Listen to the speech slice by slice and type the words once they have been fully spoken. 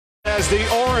As the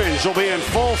Orange will be in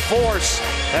full force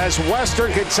as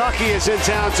Western Kentucky is in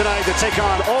town tonight to take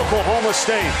on Oklahoma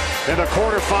State in the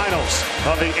quarterfinals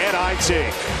of the NIT.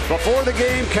 Before the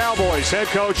game, Cowboys head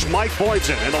coach Mike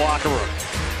Boynton in the locker room.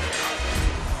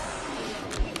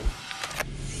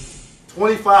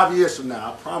 25 years from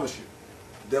now, I promise you,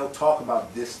 they'll talk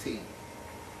about this team.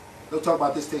 They'll talk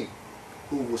about this team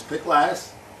who was picked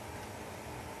last,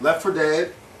 left for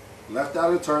dead, left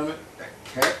out of the tournament,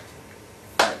 kept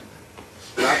fighting.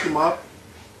 Wrapped them up,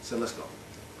 said, let's go.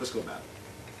 Let's go battle.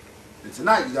 And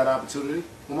tonight, you got an opportunity,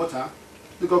 one more time,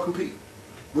 to go compete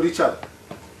with each other.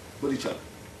 With each other.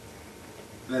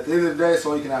 And at the end of the day, it's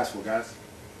all you can ask for, guys.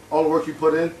 All the work you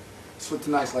put in is for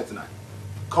tonight's like tonight.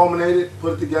 Culminate it,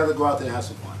 put it together, go out there and have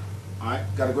some fun. All right?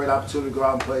 Got a great opportunity to go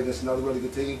out and play against another really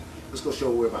good team. Let's go show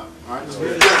what we're about. All right? Let's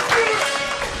go.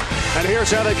 And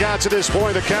here's how they got to this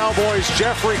point. The Cowboys,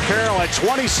 Jeffrey Carroll at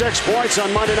 26 points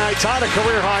on Monday night, tied a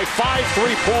career-high 5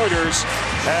 3-pointers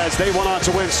as they went on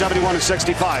to win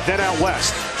 71-65. Then out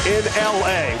west in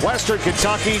L.A., Western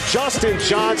Kentucky, Justin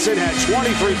Johnson had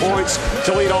 23 points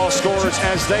to lead all scorers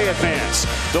as they advance.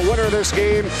 The winner of this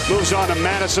game moves on to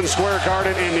Madison Square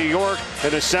Garden in New York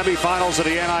in the semifinals of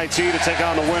the NIT to take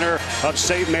on the winner of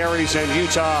St. Mary's and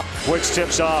Utah, which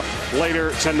tips off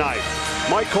later tonight.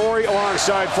 Mike Corey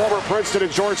alongside former Princeton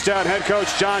and Georgetown head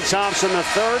coach John Thompson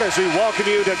III as we welcome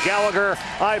you to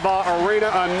Gallagher-Iba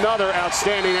Arena. Another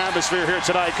outstanding atmosphere here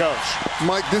tonight, Coach.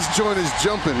 Mike, this joint is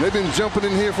jumping. They've been jumping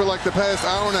in here for like the past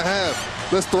hour and a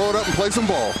half. Let's throw it up and play some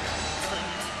ball.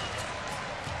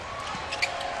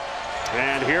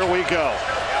 And here we go.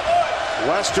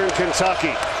 Western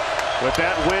Kentucky with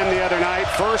that win the other night.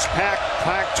 First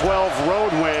Pac-12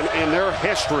 road win in their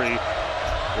history.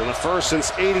 And the first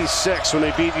since '86 when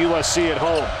they beat USC at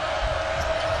home.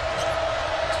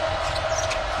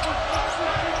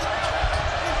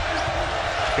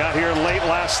 Got here late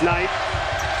last night.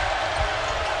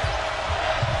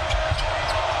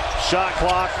 Shot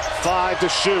clock, 5 to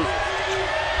shoot.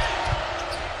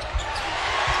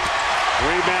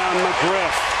 Rebound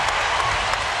McGriff.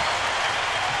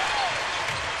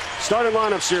 Starting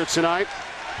lineups here tonight.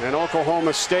 And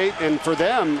Oklahoma State, and for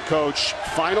them, Coach,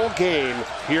 final game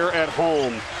here at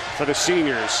home for the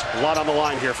seniors. A lot on the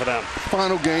line here for them.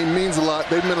 Final game means a lot.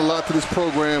 They've meant a lot to this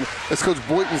program. As Coach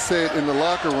Boynton said in the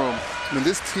locker room, I mean,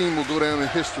 this team will go down in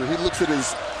history. He looks at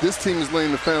this team is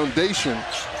laying the foundation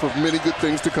for many good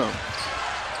things to come.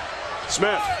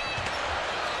 Smith.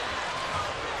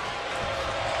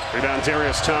 Rebound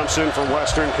Darius Thompson for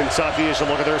Western Kentucky as you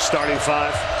look at their starting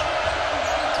five.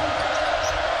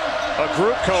 A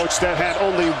group coach that had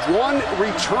only one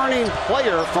returning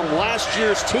player from last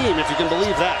year's team, if you can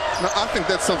believe that. Now, I think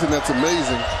that's something that's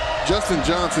amazing. Justin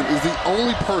Johnson is the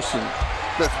only person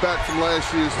that's back from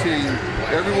last year's team.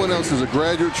 Everyone else is a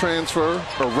graduate transfer,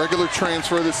 a regular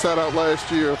transfer that sat out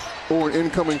last year, or an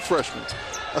incoming freshman.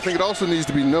 I think it also needs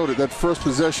to be noted that first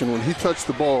possession, when he touched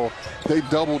the ball, they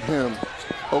doubled him.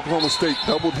 Oklahoma State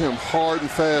doubled him hard and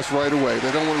fast right away.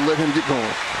 They don't want to let him get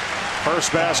going.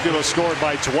 First basket was scored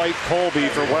by Dwight Colby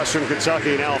for Western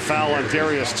Kentucky. Now foul on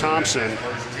Darius Thompson.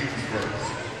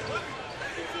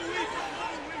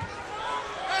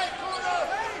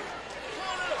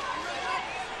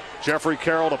 Jeffrey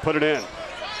Carroll to put it in.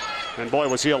 And boy,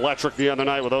 was he electric the other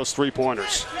night with those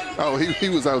three-pointers. Oh, he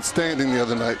was outstanding the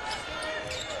other night.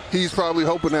 He's probably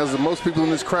hoping, as most people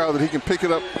in this crowd, that he can pick it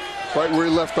up right where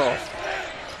he left off.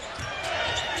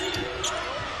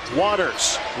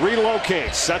 Waters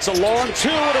relocates. That's a long two,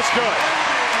 and it's good.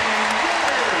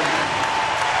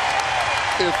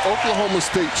 If Oklahoma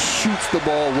State shoots the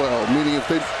ball well, meaning if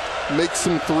they make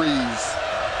some threes,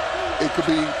 it could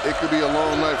be a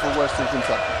long night for Western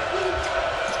Kentucky.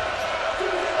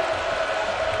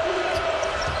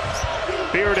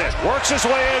 Bearded works his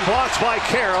way in, blocked by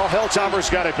Carroll. Hilltopper's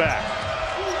got it back.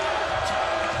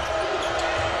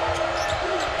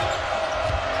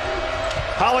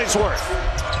 Hollingsworth.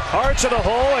 Hard to the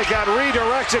hole. It got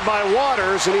redirected by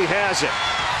Waters, and he has it.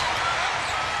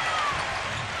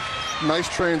 Nice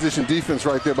transition defense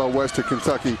right there by Western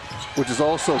Kentucky, which is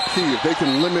also key if they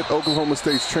can limit Oklahoma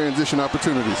State's transition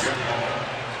opportunities.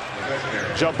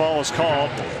 Jump ball is called,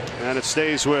 and it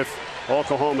stays with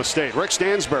Oklahoma State. Rick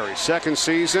Stansbury, second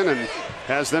season, and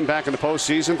has them back in the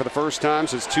postseason for the first time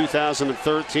since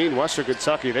 2013. Western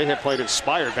Kentucky, they have played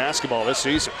inspired basketball this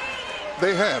season.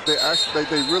 They have. They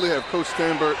really have. Coach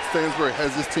Stansbury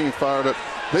has this team fired up.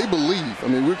 They believe. I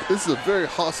mean, this is a very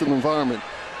hostile environment.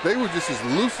 They were just as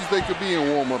loose as they could be in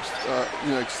warm-ups,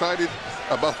 excited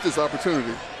about this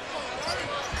opportunity.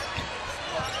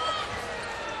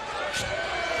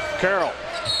 Carroll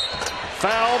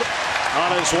fouled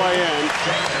on his way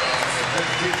in.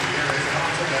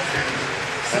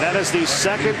 That is the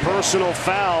second personal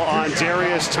foul on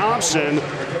Darius Thompson,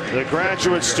 the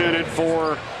graduate student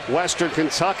for Western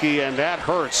Kentucky, and that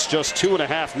hurts just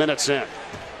 2.5 minutes in.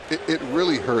 It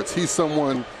really hurts. He's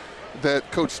someone that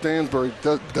Coach Stansbury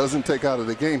doesn't take out of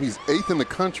the game. He's 8th in the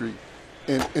country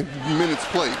in minutes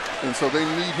played, and so they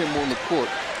need him on the court.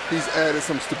 He's added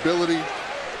some stability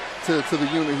to the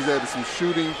unit. He's added some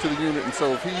shooting to the unit, and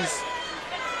so if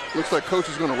looks like Coach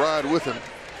is going to ride with him.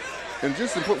 And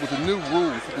just important with the new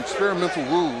rules, the experimental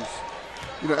rules,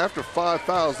 you know, after 5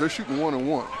 fouls, they're shooting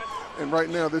 1-and-1. And right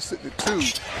now they're sitting at 2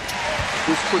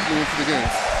 this quickly into the game.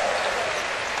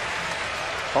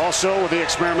 Also, with the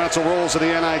experimental rules of the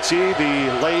NIT,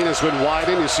 the lane has been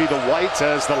widened. You see the white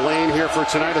as the lane here for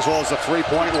tonight, as well as the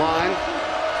three-point line.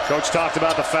 Coach talked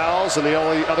about the fouls, and the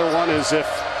only other one is if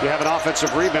you have an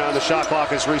offensive rebound, the shot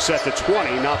clock is reset to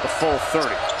 20, not the full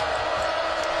 30.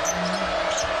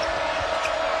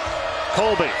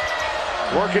 Colby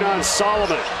working on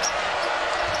Solomon.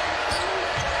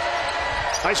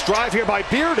 Nice drive here by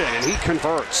Bearden, and he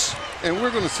converts. And we're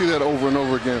going to see that over and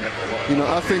over again. You know,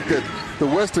 I think that the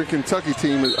Western Kentucky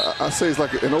team, I say, is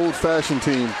like an old-fashioned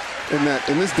team in that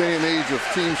in this day and age of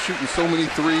teams shooting so many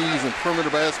threes and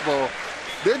perimeter basketball,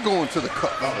 they're going to the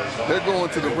cup. They're going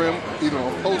to the rim, either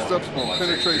on post-ups or on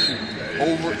penetration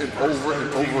over and over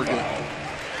and over again.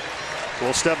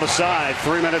 We'll step aside.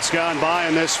 3 minutes gone by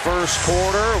in this first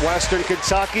quarter. Western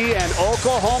Kentucky and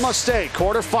Oklahoma State,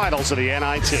 quarterfinals of the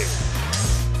NIT.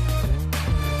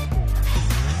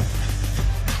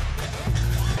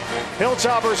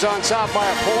 Hilltoppers on top by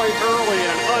a point early in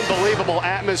an unbelievable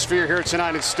atmosphere here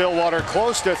tonight in Stillwater.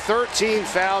 Close to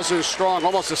 13,000 strong,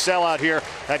 almost a sellout here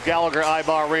at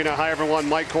Gallagher-Iba Arena. Hi, everyone.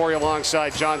 Mike Corey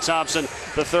alongside John Thompson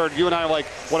III. You and I are like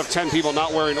one of 10 people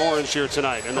not wearing orange here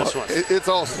tonight in this one. It's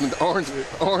awesome.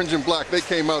 Orange and black, they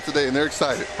came out today, and they're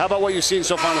excited. How about what you've seen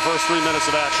so far in the first 3 minutes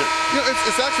of action? You know,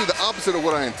 it's actually the opposite of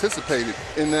what I anticipated,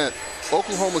 in that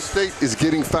Oklahoma State is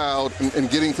getting fouled and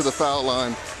getting to the foul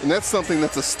line, and that's something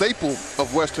that's a staple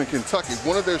of Western Kentucky.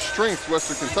 One of their strengths,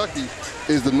 Western Kentucky,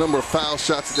 is the number of foul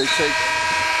shots that they take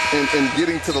and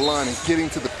getting to the line and getting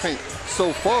to the paint.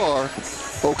 So far,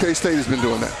 OK State has been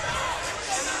doing that.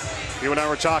 You and I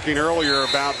were talking earlier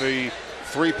about the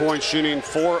three-point shooting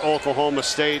for Oklahoma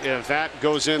State. If that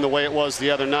goes in the way it was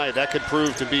the other night, that could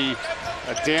prove to be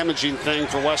a damaging thing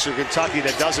for Western Kentucky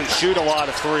that doesn't shoot a lot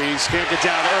of threes. Can't get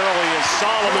down early as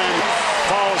Solomon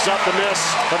follows up the miss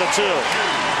for the 2.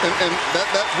 And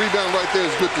that rebound right there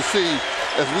is good to see.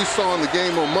 As we saw in the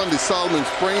game on Monday, Solomon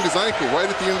sprained his ankle right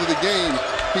at the end of the game.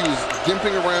 He was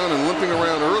gimping around and limping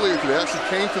around earlier today. Actually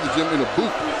came to the gym in a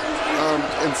boot.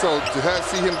 And so to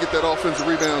see him get that offensive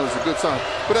rebound is a good sign.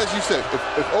 But as you said,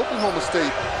 if Oklahoma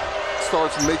State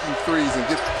starts making threes and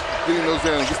getting those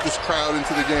down and gets this crowd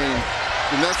into the game,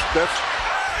 then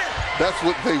that's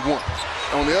what they want.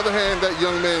 On the other hand, that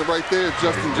young man right there,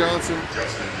 Justin Johnson,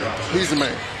 he's a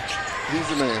man.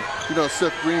 He's a man. You know,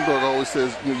 Seth Greenberg always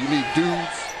says, you need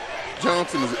dudes.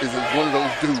 Johnson is one of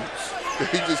those dudes.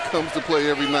 He just comes to play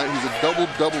every night. He's a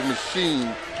double-double machine.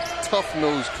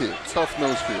 Tough-nosed kid.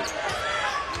 Tough-nosed kid.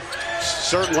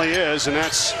 Certainly is, and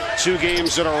that's 2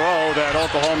 games in a row that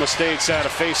Oklahoma State's had to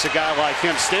face a guy like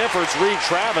him. Stanford's Reed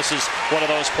Travis is one of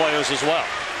those players as well.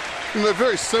 And they're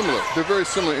very similar. They're very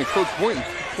similar, and Coach Boynton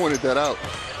pointed that out,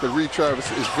 that Reed Travis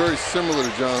is very similar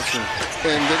to Johnson,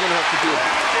 and they're going to have to do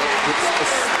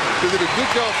they did a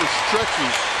good job for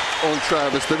stretching on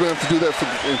Travis. They're going to have to do that for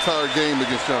the entire game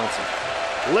against Johnson.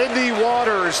 Lindy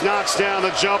Waters knocks down the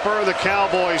jumper, and the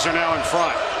Cowboys are now in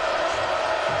front.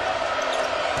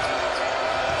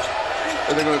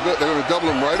 And they're going to double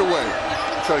him right away,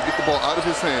 try to get the ball out of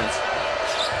his hands.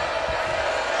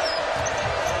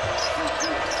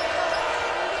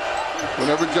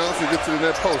 Whenever Johnson gets to the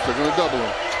net post, they're going to double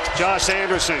him. Josh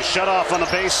Anderson shut off on the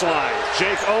baseline.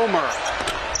 Jake Omer.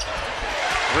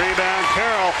 Rebound,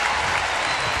 Carroll.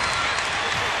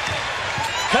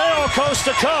 Carroll coast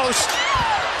to coast.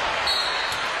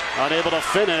 Unable to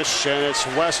finish, and it's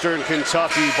Western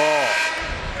Kentucky ball.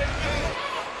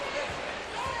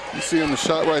 You see on the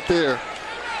shot right there.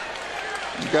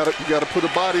 You got to put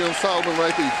a body on Solomon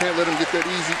right there. You can't let him get that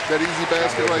easy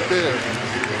basket right there.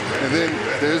 And then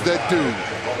there's that dude,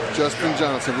 Justin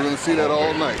Johnson. We're going to see that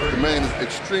all night. The man is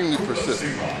extremely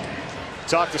persistent.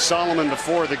 Talked to Solomon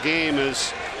before the game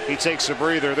as he takes a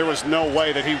breather. There was no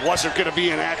way that he wasn't going to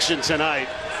be in action tonight.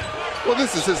 Well,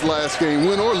 this is his last game,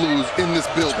 win or lose, in this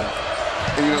building.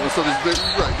 And, you know, so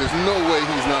there's no way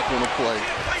he's not going to play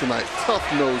tonight.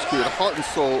 Tough-nosed kid, heart and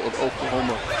soul of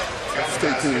Oklahoma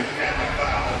State team.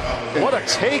 What a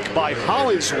take by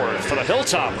Hollingsworth for the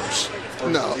Hilltoppers.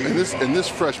 No, and this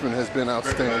freshman has been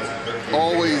outstanding.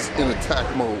 Always in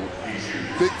attack mode.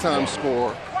 Big time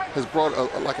scorer. Has brought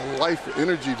like a life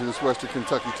energy to this Western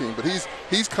Kentucky team. But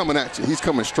he's coming at you. He's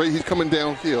coming straight. He's coming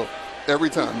downhill every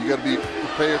time. You got to be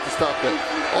prepared to stop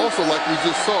that. Also, like we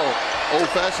just saw,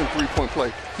 old-fashioned three-point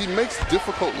play. He makes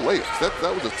difficult layups.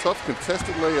 That was a tough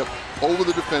contested layup over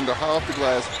the defender, high off the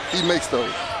glass. He makes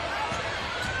those.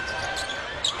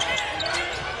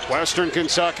 Western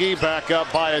Kentucky back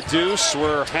up by a deuce.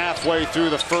 We're halfway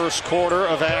through the first quarter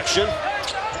of action.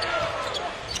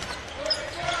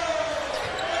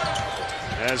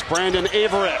 As Brandon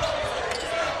Averett.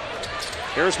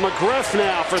 Here's McGriff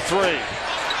now for three.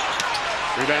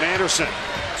 Rebound Anderson.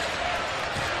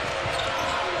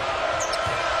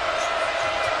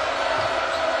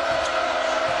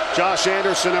 Josh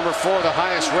Anderson, number 4, the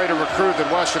highest rated recruit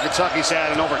that Western Kentucky's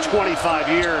had in over 25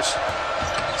 years.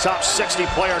 Top 60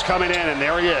 player coming in, and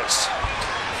there he is.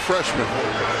 Freshman,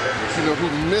 who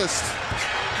missed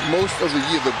most of the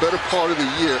year, the better part of the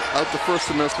year, out the first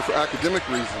semester for academic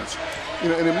reasons.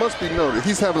 And it must be noted,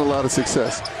 he's having a lot of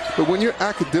success. But when you're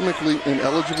academically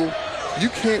ineligible, you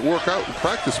can't work out and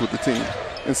practice with the team.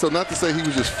 And so not to say he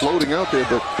was just floating out there,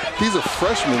 but he's a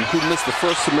freshman who missed the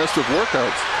first semester of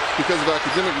workouts because of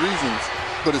academic reasons,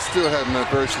 but is still having a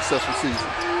very successful season.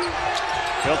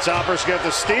 Hilltoppers get the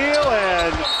steal,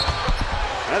 and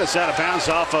that is out of bounds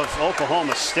off of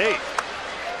Oklahoma State.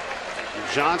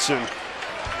 Johnson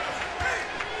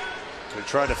to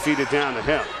try to feed it down to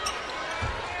him.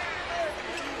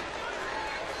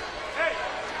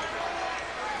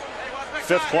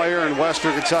 Fifth player in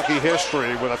Western Kentucky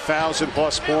history with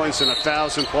 1,000+ points and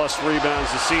 1,000+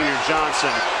 rebounds, the senior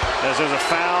Johnson. As there's a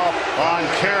foul on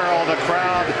Carroll, the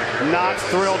crowd not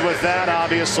thrilled with that,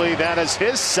 obviously. That is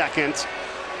his second.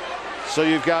 So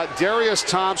you've got Darius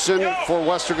Thompson for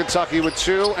Western Kentucky with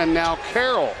 2, and now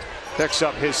Carroll picks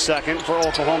up his second for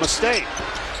Oklahoma State.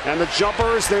 And the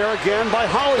jumper is there again by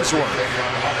Hollingsworth.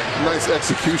 Nice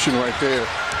execution right there.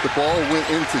 The ball went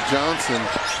into Johnson.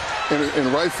 And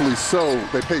rightfully so.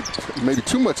 They paid maybe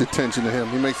too much attention to him.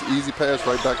 He makes an easy pass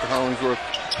right back to Hollingsworth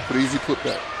for the easy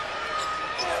putback.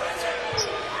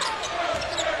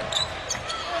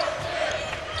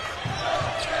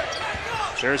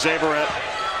 There's Averett.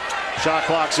 Shot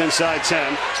clock's inside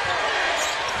 10.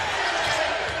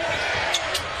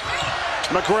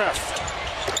 McGriff.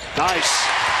 Nice.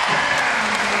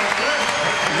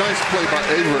 Nice play by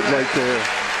Averett right there.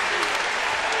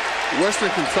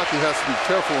 Western Kentucky has to be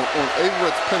careful on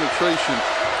Averett's penetration.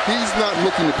 He's not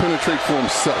looking to penetrate for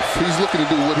himself. He's looking to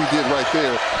do what he did right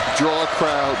there. Draw a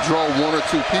crowd, draw 1 or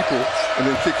 2 people, and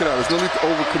then kick it out. There's no need to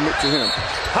overcommit to him.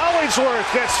 Hollingsworth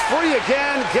gets free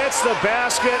again, gets the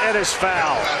basket, and is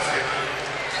fouled.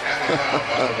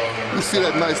 You see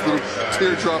that nice little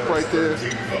teardrop right there?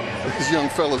 These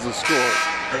young fellas are scored.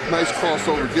 Nice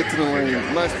crossover, get to the lane.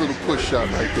 Nice little push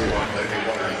shot right there.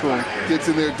 Boom. Gets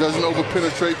in there, doesn't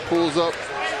over-penetrate, pulls up,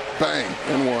 bang,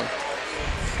 and 1.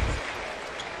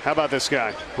 How about this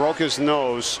guy? Broke his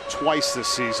nose twice this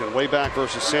season, way back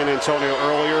versus San Antonio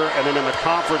earlier, and then in the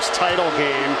conference title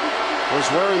game was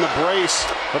wearing the brace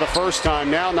for the first time,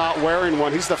 now not wearing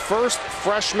one. He's the first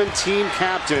freshman team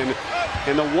captain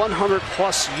in the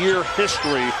 100+ year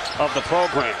history of the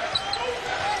program.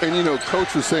 And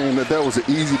Coach was saying that was an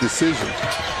easy decision.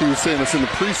 He was saying this in the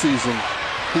preseason.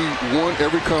 He won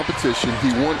every competition.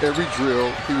 He won every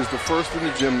drill. He was the first in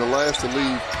the gym, the last to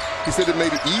leave. He said it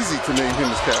made it easy to name him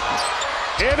as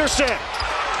captain. Anderson.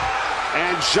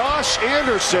 And Josh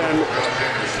Anderson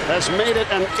has made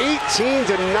it an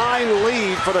 18-9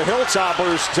 lead for the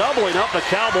Hilltoppers, doubling up the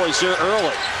Cowboys here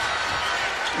early.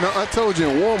 Now, I told you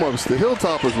in warm-ups, the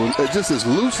Hilltoppers were just as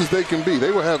loose as they can be.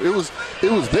 They were it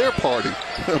was their party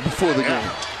before the game.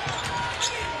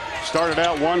 Started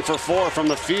out 1 for 4 from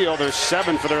the field. There's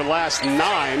 7 for their last 9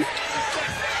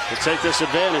 to take this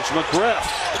advantage. McGriff.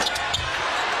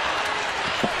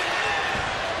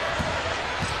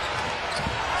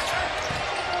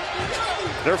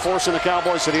 They're forcing the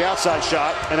Cowboys to the outside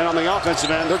shot, and then on the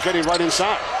offensive end, they're getting right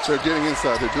inside. They're getting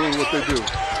inside. They're doing what they do.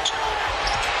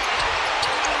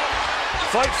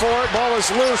 Fight for it. Ball is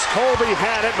loose. Colby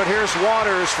had it, but here's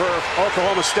Waters for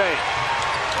Oklahoma State.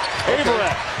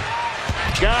 Averett.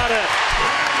 Got it.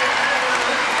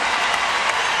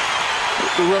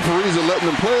 The referees are letting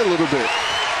them play a little bit.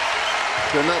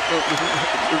 They're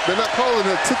not calling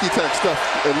that ticky-tack stuff,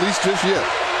 at least just yet.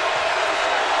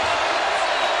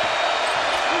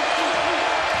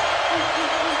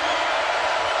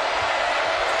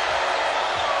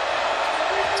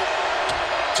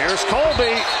 Here's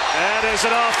Colby. That is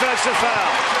an offensive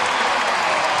foul.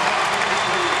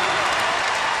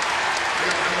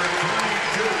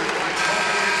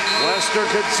 Western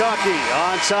Kentucky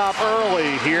on top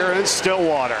early here in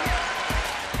Stillwater.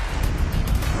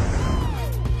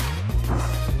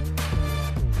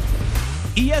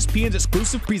 ESPN's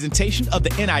exclusive presentation of the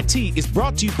NIT is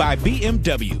brought to you by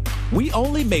BMW. We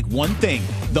only make one thing,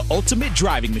 the ultimate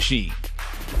driving machine.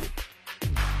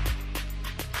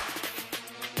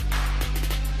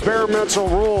 Experimental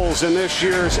rules in this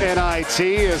year's NIT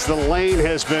as the lane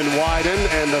has been widened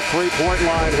and the three-point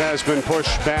line has been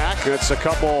pushed back. It's a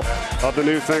couple of the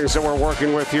new things that we're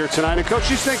working with here tonight. And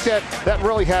Coach, you think that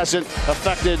really hasn't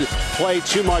affected play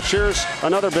too much? Here's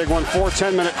another big one: 4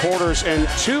 10-minute quarters and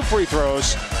 2 free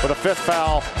throws with a 5th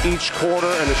foul each quarter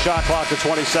and the shot clock to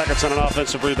 20 seconds on an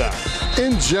offensive rebound.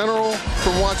 In general,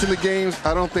 from watching the games,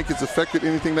 I don't think it's affected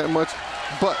anything that much,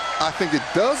 but I think it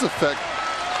does affect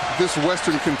this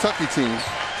Western Kentucky team.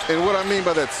 And what I mean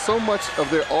by that, so much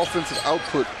of their offensive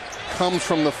output comes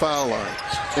from the foul line.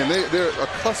 And they're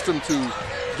accustomed to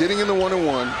getting in the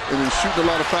one-on-one and then shooting a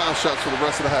lot of foul shots for the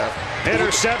rest of the half.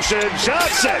 Interception,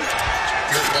 Johnson!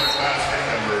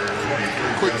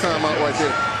 Quick timeout right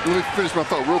there. Let me finish my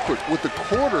thought real quick. With the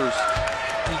quarters,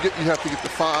 you have to get the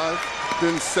 5.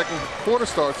 Then second quarter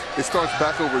starts, it starts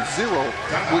back over 0,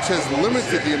 which has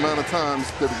limited the amount of times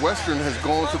that Western has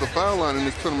gone to the foul line in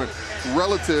this tournament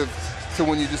relative to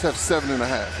when you just have 7.5.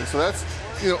 And so that's,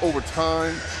 over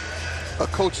time,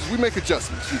 coaches, we make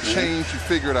adjustments. You change, you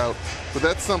figure it out. But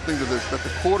that's something that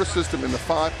the quarter system and the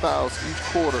 5 fouls each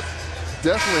quarter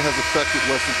definitely has affected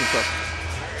Western Kentucky.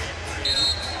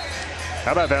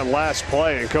 How about that last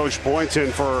play? And Coach Boynton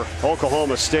for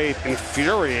Oklahoma State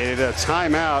infuriated. A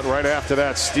timeout right after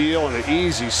that steal and an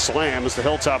easy slam as the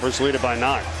Hilltoppers lead it by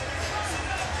 9.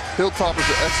 Hilltoppers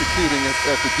are executing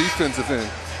at the defensive end.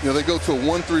 They go to a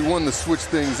 1-3-1 to switch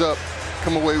things up,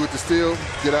 come away with the steal,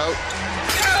 get out.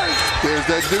 There's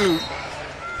that dude.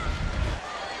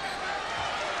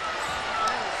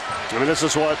 I mean, this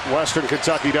is what Western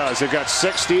Kentucky does. They've got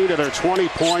 16 of their 20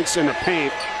 points in the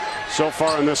paint so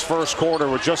far in this first quarter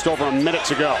with just over a minute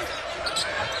to go.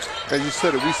 As you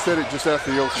said it, we said it just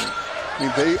after the opening. I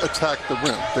mean, they attack the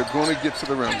rim. They're going to get to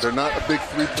the rim. They're not a big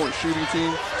three-point shooting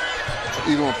team,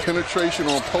 either on penetration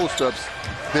or on post-ups.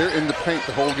 They're in the paint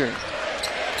the whole game.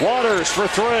 Waters for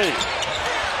 3.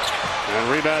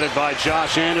 And rebounded by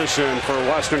Josh Anderson for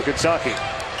Western Kentucky.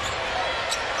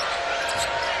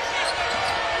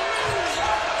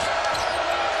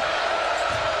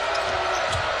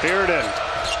 Bearden.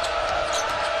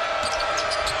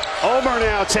 Omer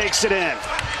now takes it in.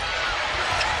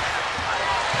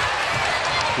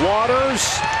 Waters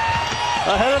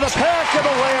ahead of the pack and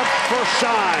the layup for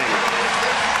Shine.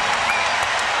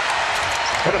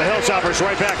 Look at the Hilltoppers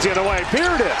right back the other way.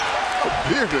 Bearden.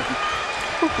 Bearden.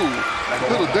 Ooh,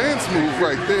 little dance move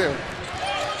right there.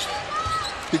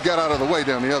 He got out of the way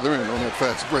down the other end on that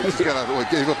fast break. He got out of the way,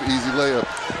 gave up an easy layup,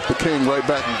 but came right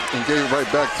back and gave it right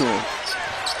back to him.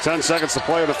 10 seconds to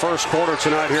play in the first quarter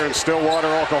tonight here in Stillwater,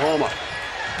 Oklahoma.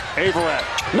 Averett.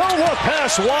 No look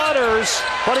past Waters,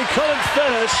 but he couldn't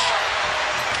finish.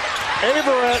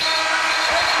 Averett,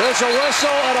 there's a whistle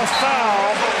and a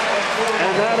foul,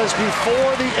 and that is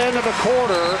before the end of the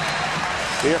quarter.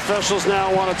 The officials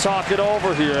now want to talk it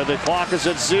over here. The clock is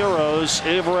at 0s.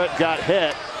 Averett got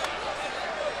hit.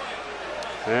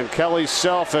 And Kelly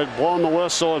Self had blown the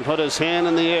whistle and put his hand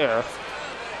in the air.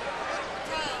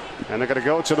 And they're going to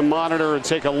go to the monitor and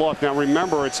take a look. Now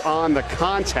remember, it's on the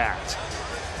contact.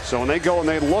 So when they go and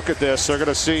they look at this, they're going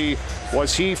to see,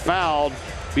 was he fouled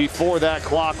before that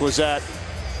clock was at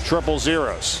 000?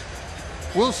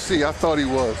 We'll see. I thought he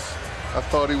was.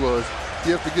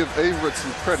 You have to give Averett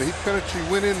some credit.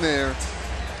 He went in there,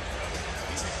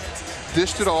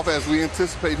 dished it off as we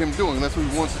anticipate him doing. That's what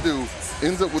he wants to do.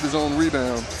 Ends up with his own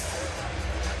rebound.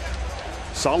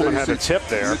 Solomon had a tip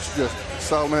there.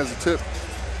 Solomon has a tip.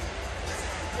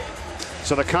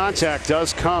 So the contact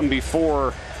does come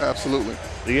before absolutely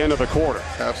the end of the quarter.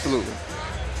 Absolutely.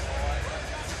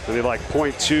 Maybe like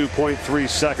 0.2, 0.3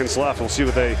 seconds left. We'll see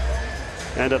what they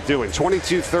end up doing.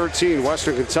 22-13,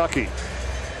 Western Kentucky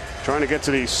trying to get to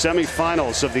the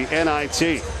semifinals of the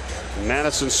NIT.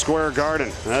 Madison Square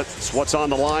Garden. That's what's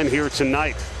on the line here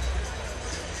tonight.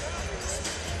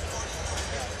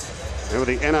 And with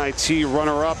the NIT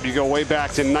runner-up, you go way back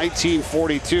to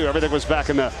 1942. Everything was back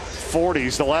in the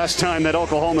 40s. The last time that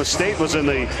Oklahoma State was in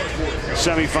the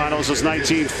semifinals was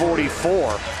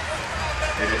 1944.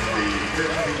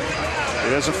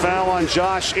 There's a foul on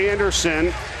Josh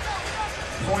Anderson.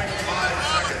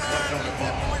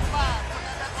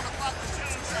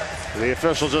 The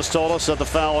official just told us that the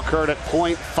foul occurred at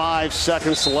 0.5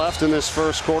 seconds left in this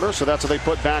first quarter, so that's what they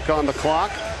put back on the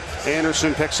clock.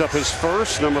 Anderson picks up his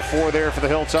first, number 4 there for the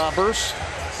Hilltoppers.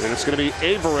 And it's going to be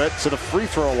Averett to the free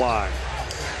throw line.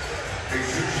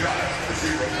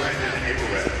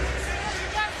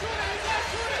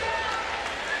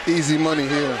 Easy money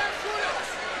here.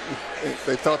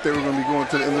 They thought they were going to be going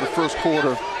to the end of the first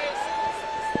quarter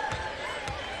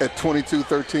at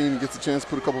 22-13. Gets a chance to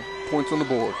put a couple points on the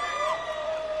board.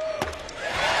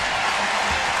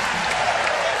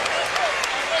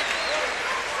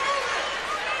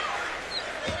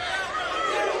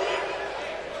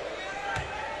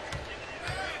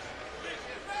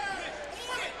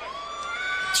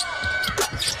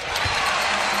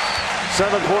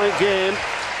 Seven-point game.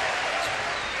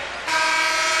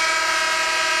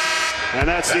 And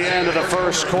that's the end of the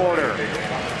first quarter.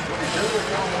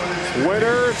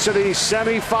 Winner to the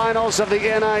semifinals of the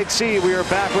NIT. We are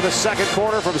back with the second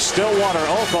quarter from Stillwater,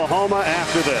 Oklahoma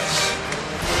after this.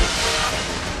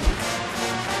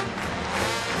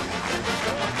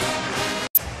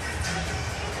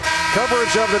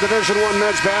 Coverage of the Division I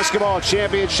Men's Basketball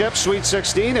Championship, Sweet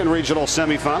 16 and regional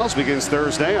semifinals begins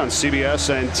Thursday on CBS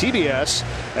and TBS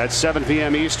at 7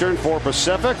 p.m. Eastern, 4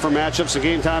 Pacific. For matchups and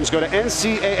game times, go to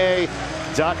ncaa.com.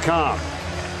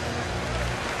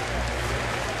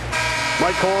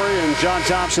 Mike Corey and John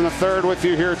Thompson III with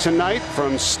you here tonight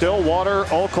from Stillwater,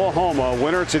 Oklahoma.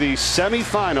 Winner to the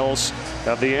semifinals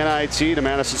of the NIT to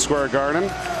Madison Square Garden.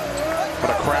 What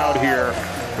a crowd here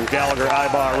from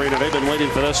Gallagher-Iba Arena. They've been waiting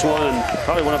for this one, and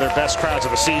probably one of their best crowds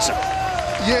of the season.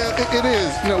 Yeah, it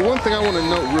is. You know, one thing I want to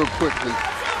note real quickly,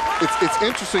 it's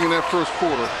interesting in that first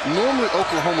quarter. Normally,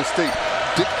 Oklahoma State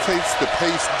dictates the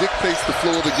pace, dictates the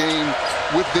flow of the game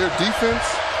with their defense.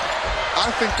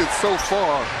 I think that so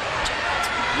far,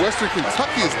 Western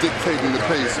Kentucky is dictating the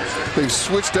pace. They've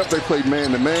switched up. They played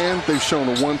man-to-man. They've shown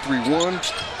a 1-3-1.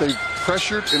 They've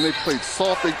pressured, and they played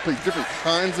soft. They played different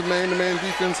kinds of man-to-man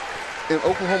defense. And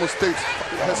Oklahoma State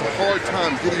has a hard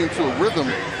time getting into a rhythm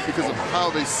because of how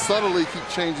they subtly keep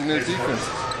changing their defenses.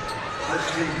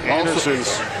 Anderson's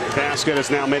basket has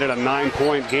now made it a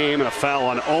 9-point game and a foul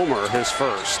on Omer, his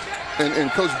first.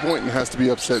 And Coach Boynton has to be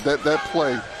upset. That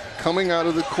play coming out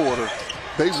of the quarter,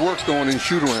 they worked on in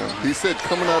shoot around. He said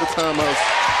coming out of timeouts,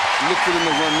 look for them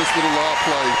to run this little lob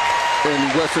play,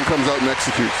 and Western comes out and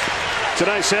executes.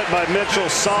 Tonight's hit by Mitchell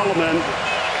Solomon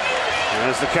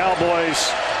as the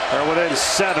Cowboys are within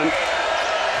 7.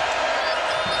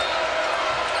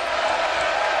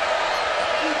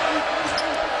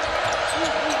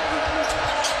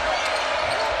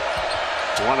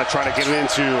 Want to try to get it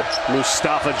into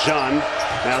Mustafa Jun.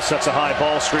 Now sets a high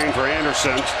ball screen for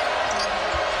Anderson.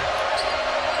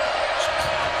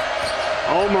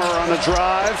 Omer on the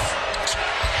drive.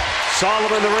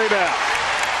 Solomon the rebound.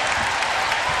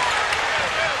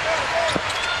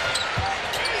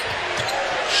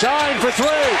 Shine for 3.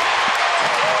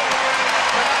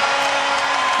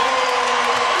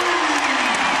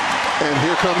 And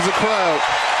here comes the crowd.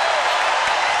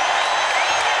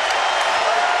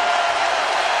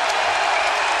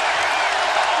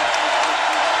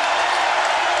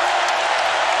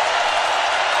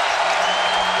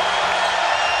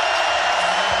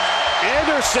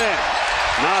 Anderson,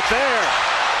 not there.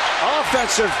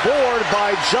 Offensive board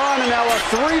by John, and now a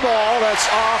 3-ball that's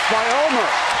off by Omer.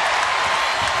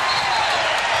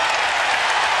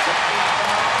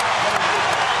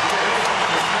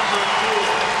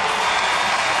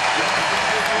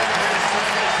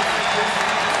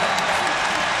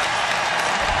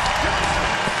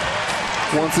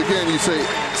 Once again, you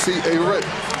see Averett,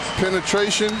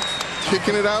 penetration,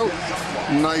 kicking it out,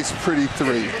 nice, pretty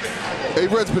 3.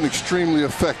 Averett's been extremely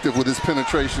effective with his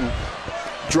penetration,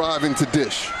 driving to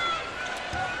dish.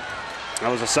 That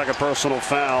was a second personal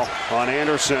foul on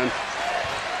Anderson.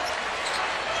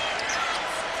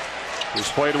 He's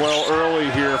played well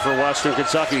early here for Western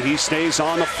Kentucky. He stays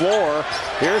on the floor.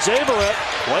 Here's Averett,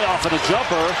 way off of the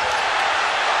jumper.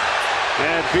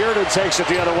 And Bearden takes it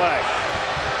the other way.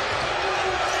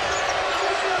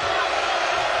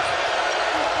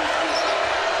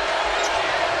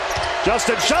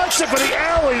 Justin Johnson for the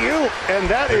alley-oop, and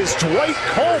that is Dwight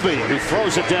Colby who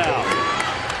throws it down.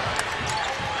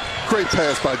 Great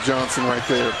pass by Johnson right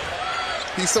there.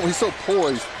 He's so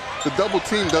poised. The double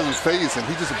team doesn't faze him.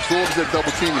 He just absorbs that double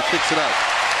team and kicks it out.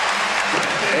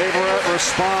 Averett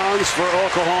responds for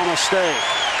Oklahoma State.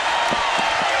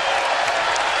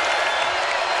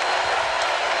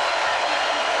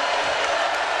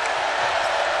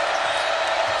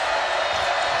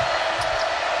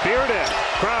 Bearden,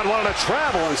 crowd wanted to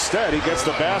travel. Instead, he gets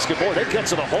the basketball. They get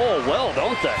to the hole well,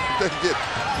 don't they?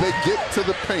 They get to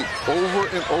the paint over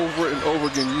and over and over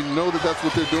again. You know that that's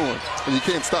what they're doing, and you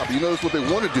can't stop it. You know that's what they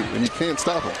want to do, and you can't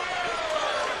stop them.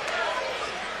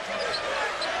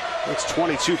 That's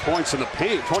 22 points in the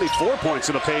paint, 24 points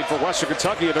in the paint for Western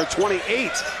Kentucky. They're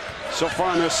 28 so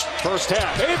far in this first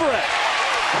half. Averett.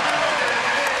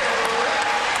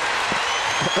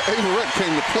 Averett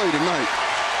came to play tonight.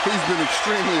 He's been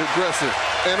extremely aggressive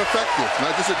and effective.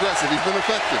 Not just aggressive, he's been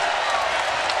effective.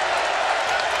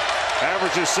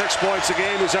 Averages 6 points a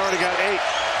game. He's already got 8.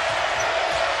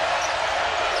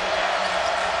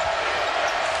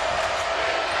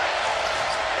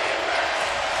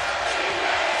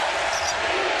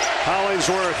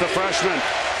 Hollingsworth, the freshman.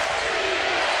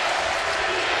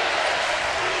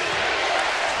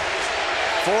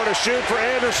 Four to shoot for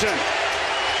Anderson.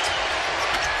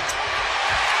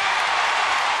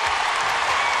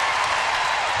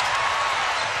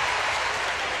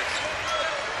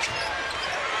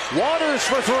 Waters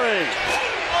for 3.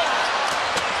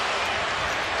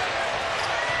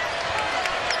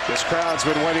 This crowd's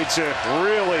been waiting to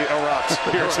really erupt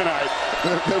here tonight.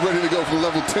 They're ready to go from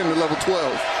level 10 to level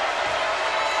 12.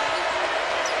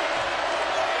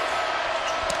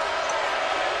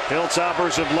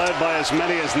 Hilltoppers have led by as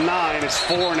many as 9. It's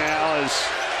 4 now as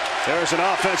there's an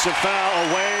offensive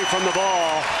foul away from the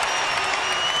ball.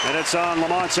 And it's on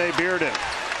Lamonte Bearden.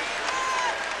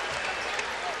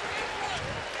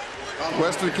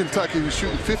 Western Kentucky was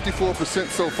shooting 54%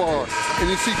 so far. And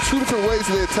you see 2 different ways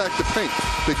they attack the paint.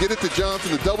 They get it to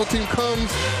Johnson, the double team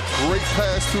comes, great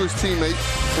pass to his teammate,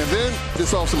 and then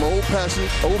just off some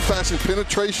old-fashioned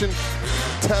penetration,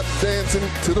 tap dancing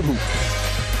to the hoop.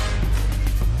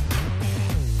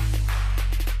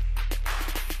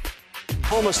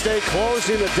 Oklahoma State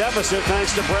closing the deficit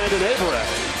thanks to Brandon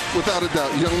Averett. Without a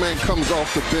doubt, young man comes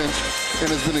off the bench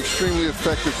and has been extremely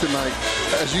effective tonight.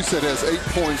 As you said, has 8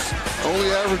 points,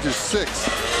 only averages 6.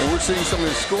 And we're seeing some of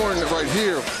his scoring right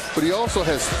here, but he also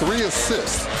has 3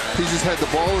 assists. He just had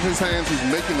the ball in his hands. He's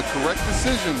making the correct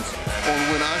decisions on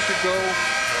when I should go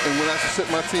and when I should set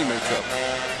my teammates up.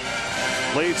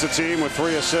 Leads the team with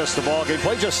 3 assists. The ball game.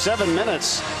 Played just 7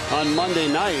 minutes on Monday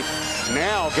night.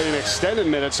 Now getting extended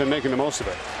minutes and making the most of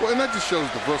it. Well, and that just shows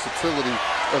the versatility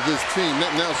of this team.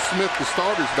 Now Smith, the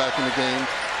starter's back in the game,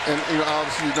 and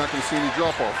obviously you're not going to see any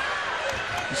drop-off.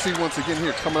 You see once again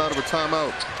here, coming out of a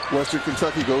timeout, Western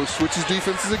Kentucky switches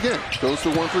defenses again. Goes to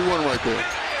 1-3-1 right there.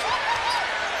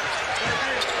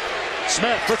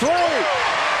 Smith for 3.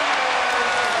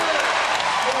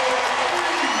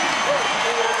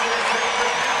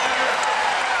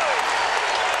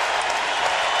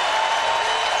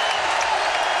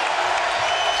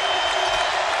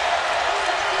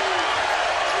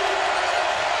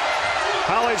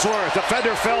 Hollingsworth,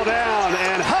 defender fell down,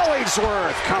 and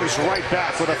Hollingsworth comes right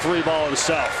back with a 3-ball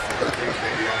himself.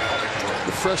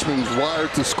 The freshman's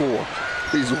wired to score.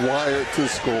 He's wired to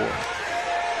score.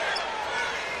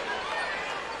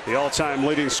 The all-time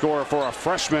leading scorer for a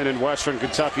freshman in Western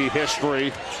Kentucky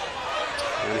history.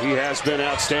 And he has been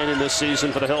outstanding this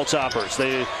season for the Hilltoppers.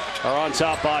 They are on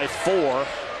top by 4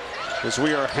 as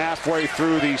we are halfway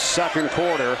through the second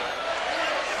quarter.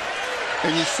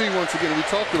 And you see, once again, we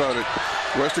talked about it,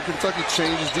 Western Kentucky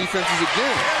changes defenses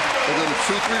again. And then a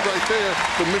 2-3 right there,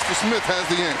 but Mr. Smith has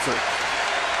the answer.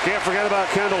 Can't forget about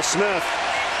Kendall Smith.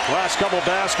 Last couple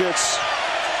baskets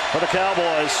for the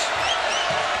Cowboys.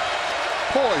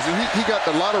 Poised, and he got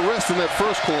a lot of rest in that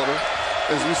first quarter.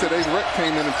 As we said, Averett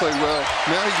came in and played well.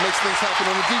 Now he makes things happen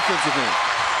on the defensive end.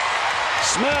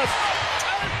 Smith.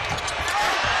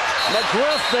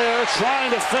 McGriff there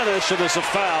trying to finish, and there's a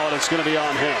foul, and it's going to be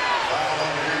on him.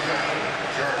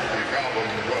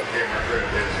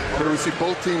 Here we see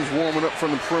both teams warming up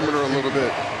from the perimeter a little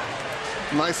bit.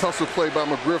 Nice hustle play by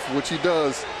McGriff, which he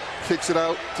does. Kicks it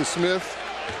out to Smith.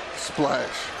 Splash.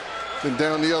 Then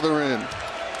down the other end.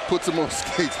 Puts him on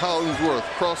skates. Hollingsworth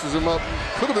crosses him up.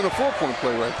 Could have been a 4-point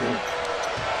play right there.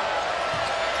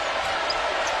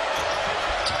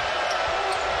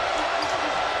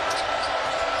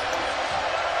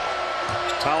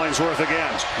 Hollingsworth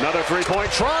again. Another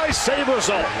 3-point try. Save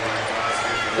result.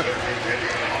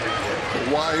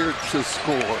 Wired to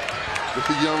score. But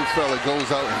the young fella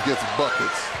goes out and gets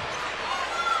buckets.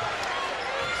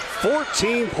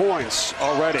 14 points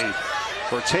already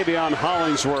for Tavion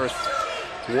Hollingsworth.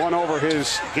 1 over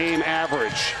his game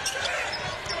average.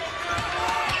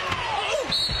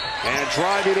 And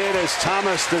driving in is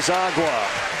Thomas DeZagua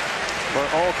for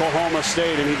Oklahoma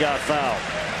State, and he got fouled.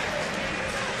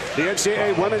 The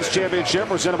NCAA Women's Championship,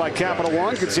 presented by Capital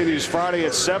One, continues Friday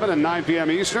at 7 and 9 p.m.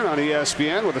 Eastern on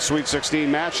ESPN with the Sweet 16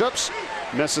 matchups.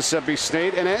 Mississippi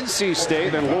State and NC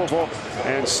State, and Louisville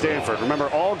and Stanford. Remember,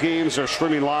 all games are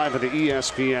streaming live at the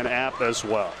ESPN app as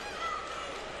well.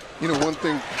 You know, one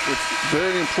thing that's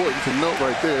very important to note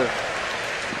right there,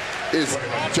 is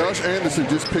Josh Anderson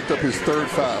just picked up his 3rd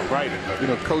foul. Right. You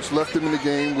know, coach left him in the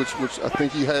game, which I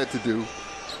think he had to do.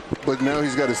 But now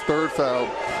he's got his 3rd foul.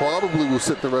 Probably will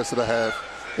sit the rest of the half.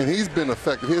 And he's been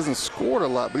effective. He hasn't scored a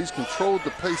lot, but he's controlled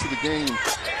the pace of the game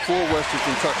for Western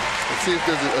Kentucky. Let's see if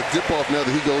there's a dip-off now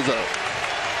that he goes out.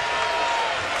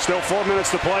 Still 4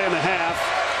 minutes to play in the half.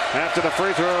 After the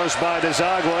free throws by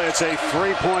DeZagua, it's a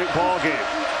 3-point ball game.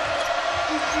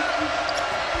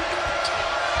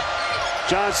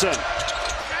 Johnson,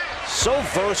 so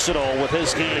versatile with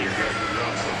his game.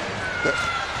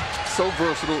 So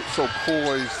versatile, so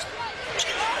poised.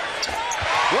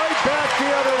 Right back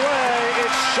the other way,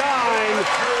 it's Shine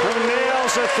who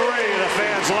nails a 3. The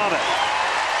fans love it.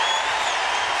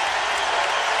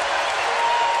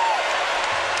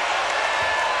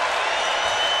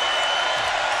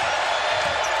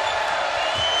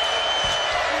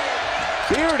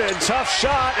 Bearden, tough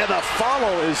shot, and the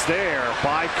follow is there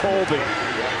by Colby.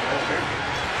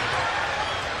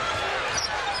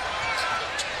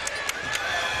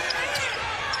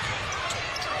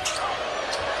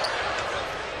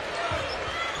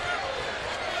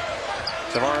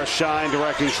 Tavares Shine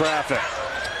directing traffic.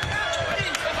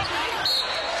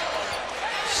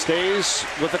 Stays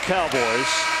with the Cowboys.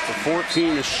 The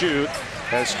 14 to shoot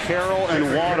as Carroll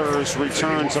and Waters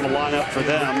return to the lineup for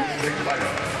them.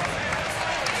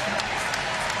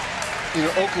 You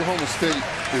know, Oklahoma State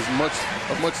is a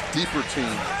much deeper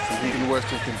team in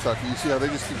Western Kentucky. You see how they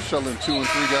just keep shuttling 2 and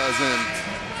 3 guys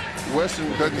in. Western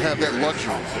doesn't have that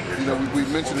luxury. You know, we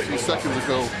mentioned a few seconds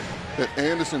ago that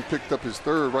Anderson picked up his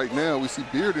 3rd. Right now, we see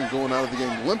Bearden going out of the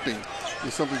game limping.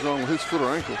 There's something wrong with his foot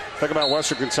or ankle. Think about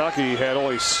Western Kentucky had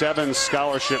only 7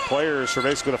 scholarship players for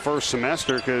basically the first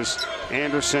semester because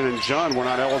Anderson and Junn were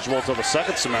not eligible until the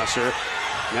 2nd semester.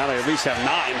 Now they at least have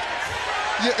 9.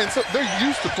 Yeah, and so they're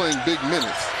used to playing big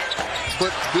minutes.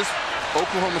 But this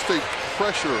Oklahoma State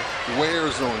pressure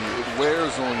wears on you. It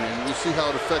wears on you. And we'll see how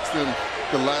it affects them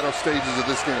the latter stages of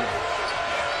this game.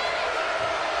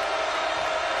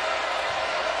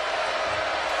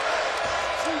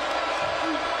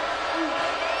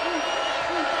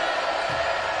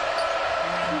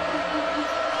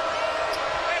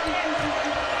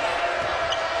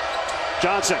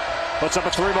 Johnson puts up a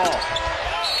 3 ball.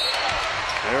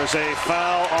 There's a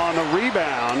foul on the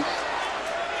rebound.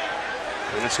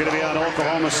 And it's going to be on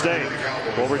Oklahoma State.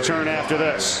 We'll return after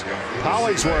this.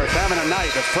 Hollingsworth having a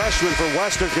night. The freshman for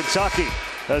Western Kentucky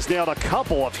has nailed a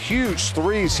couple of huge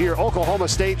 3s here. Oklahoma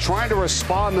State trying to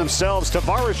respond themselves.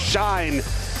 Tavares Shine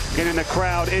getting the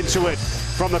crowd into it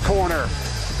from the corner.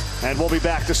 And we'll be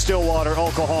back to Stillwater,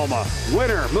 Oklahoma.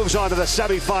 Winner moves on to the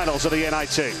semifinals of the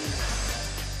NIT.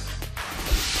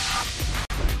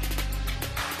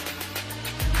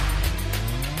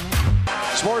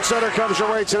 SportsCenter comes your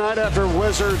way tonight after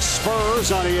Wizards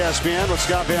Spurs on ESPN with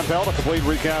Scott Van Pelt. A complete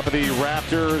recap of the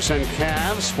Raptors and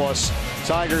Cavs, plus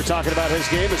Tiger talking about his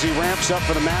game as he ramps up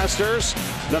for the Masters.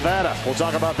 Nevada, we'll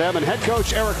talk about them. And head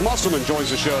coach Eric Musselman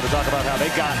joins the show to talk about how they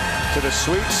got to the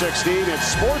Sweet 16.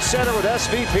 It's SportsCenter with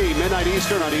SVP, midnight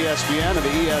Eastern on ESPN and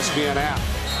the ESPN app.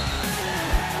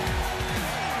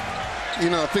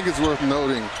 You know, I think it's worth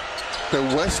noting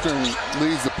that Western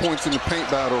leads the points in the paint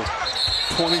battle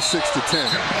 26-10.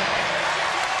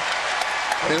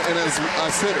 And as I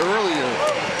said earlier,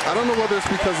 I don't know whether it's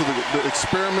because of the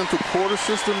experimental quarter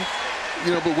system,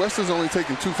 you know, but Western's only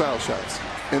taken 2 foul shots.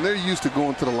 And they're used to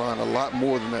going to the line a lot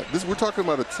more than that. We're talking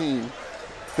about a team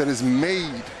that has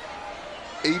made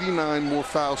 89 more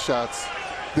foul shots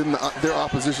than their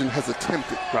opposition has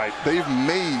attempted. Right. They've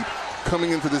made,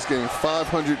 coming into this game,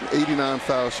 589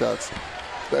 foul shots.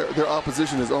 Their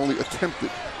opposition has only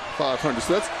attempted 500.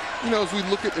 So that's, you know, as we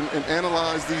look at and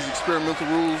analyze these experimental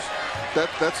rules,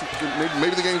 that's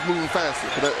maybe the game's moving faster,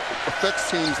 but that affects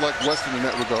teams like Western in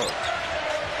that regard.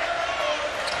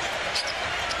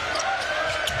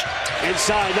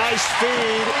 Inside, nice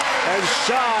feed, and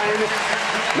Shine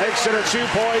makes it a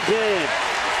 2-point game.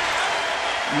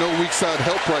 No weak side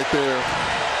help right there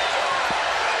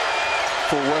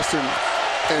for Western,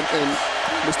 and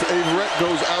Mr. Averett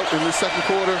goes out in the 2nd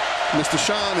quarter. Mr.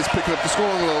 Shine is picking up the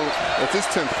scoring load at his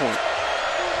 10th point.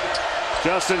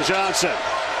 Justin Johnson.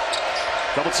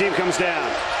 Double team comes down.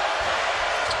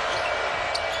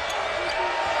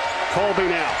 Colby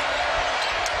now.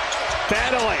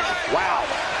 Battling. Wow.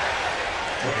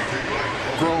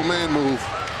 Grown man move.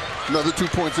 Another 2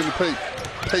 points in the paint.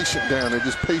 Patient down there.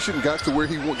 Just patient. Got to where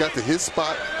he got to his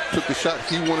spot. Took the shot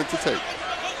he wanted to take.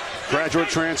 Graduate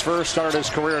transfer, started his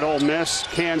career at Ole Miss,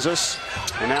 Kansas,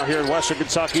 and now here in Western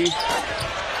Kentucky.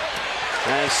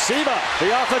 And Siba,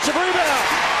 the offensive rebound.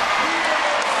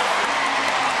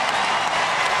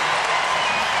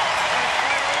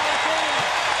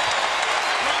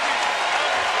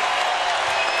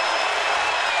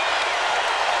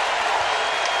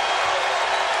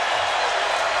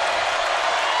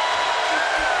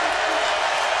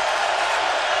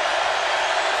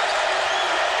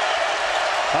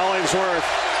 Hollingsworth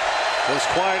was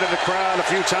quiet in the crowd a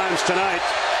few times tonight.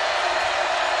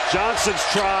 Johnson's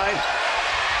try.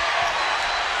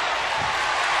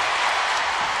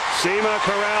 Sema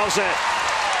corrals it.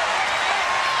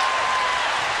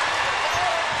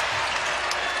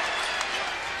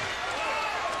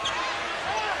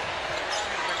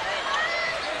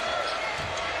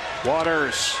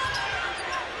 Waters.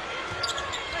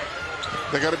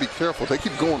 They got to be careful. They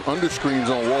keep going under screens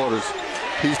on Waters.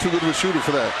 He's too good of a shooter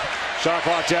for that. Shot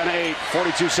clock down to 8.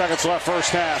 42 seconds left first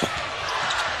half.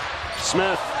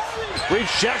 Smith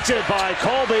rejected by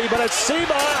Colby, but it's Sema.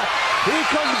 He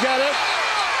couldn't get it.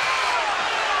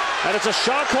 And it's a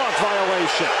shot clock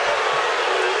violation.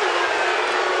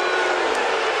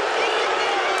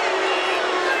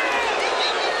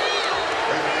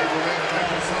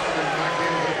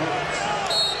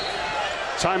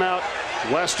 Timeout,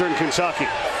 Western Kentucky.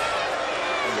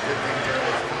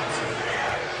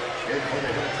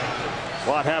 A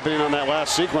lot happening on that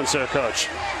last sequence there, Coach.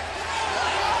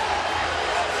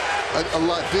 A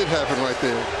lot did happen right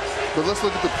there. But let's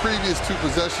look at the previous 2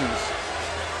 possessions.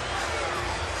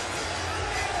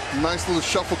 Nice little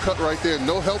shuffle cut right there.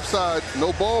 No help side,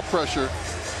 no ball pressure.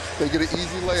 They get an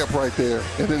easy layup right there.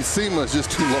 And then Sema's just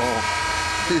too long.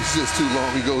 He's just too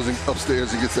long. He goes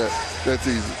upstairs and gets that. That's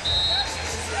easy.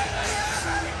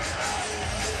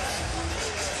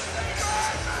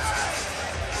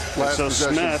 So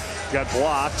possession. Smith got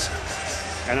blocked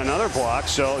and another block.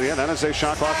 So, yeah, that is a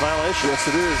shot clock violation. Yes,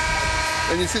 it is.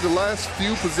 And you see the last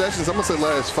few possessions, I'm going to say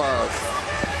last 5,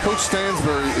 Coach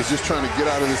Stansbury is just trying to get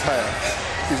out of this half.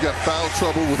 He's got foul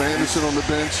trouble with Anderson on the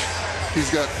bench.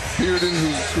 He's got Bearden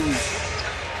who's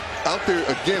out there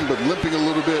again, but limping a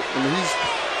little bit. I mean, he's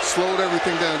slowed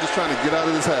everything down, just trying to get out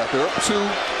of this half. They're up 2.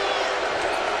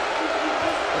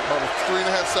 About a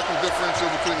 3.5-second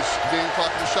differential between the game clock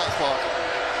and the shot clock.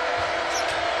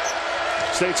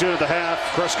 Stay tuned at the half.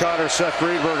 Chris Cotter, Seth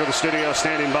Greenberg of the studio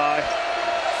standing by.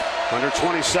 Under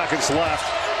 20 seconds left.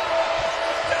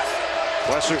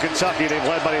 Western Kentucky, they've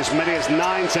led by as many as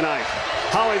 9 tonight.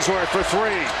 Hollingsworth for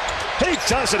 3. He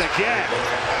does it again.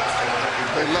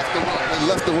 They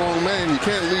left the wrong man. You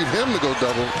can't leave him to go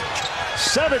double.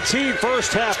 17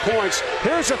 first half points.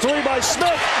 Here's a 3 by Smith,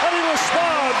 and he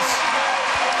responds.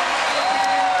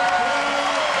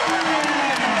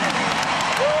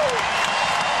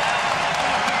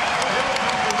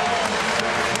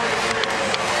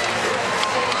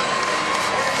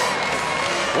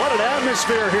 What an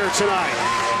atmosphere here tonight.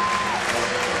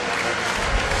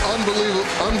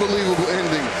 Unbelievable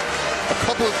ending. A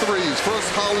couple of 3s.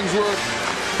 First Hollingsworth,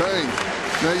 bang.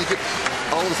 Now you get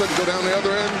all of a sudden go down the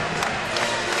other end.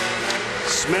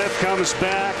 Smith comes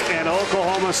back, and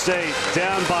Oklahoma State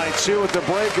down by 2 at the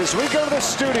break as we go to the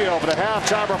studio for the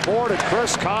halftime report. And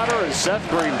Chris Cotter and Seth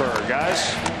Greenberg,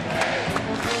 guys.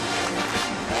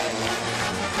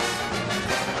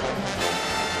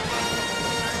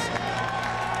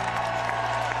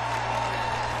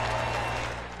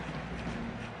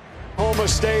 Oklahoma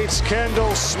State's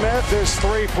Kendall Smith, his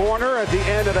 3-pointer at the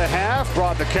end of the half,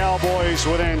 brought the Cowboys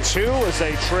within 2 as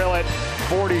they trail it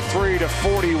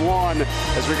 43-41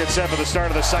 as we get set for the start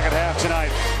of the second half tonight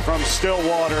from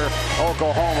Stillwater,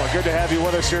 Oklahoma. Good to have you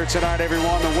with us here tonight,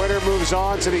 everyone. The winner moves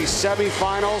on to the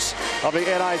semifinals of the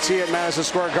NIT at Madison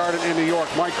Square Garden in New York.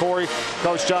 Mike Corey,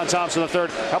 Coach John Thompson III.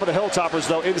 How about the Hilltoppers,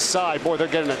 though, inside? Boy, they're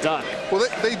getting it done. Well,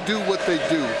 they do what they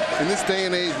do. In this day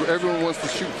and age where everyone wants to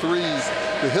shoot 3s,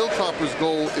 the Hilltoppers'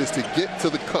 goal is to get to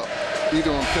the cup, either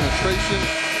on penetration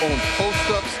or on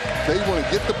post-ups. They want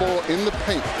to get the ball in the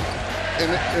paint. And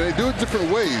they do it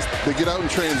different ways. They get out in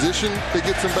transition. They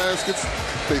get some baskets.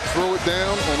 They throw it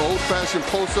down on old-fashioned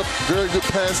post-ups. Very good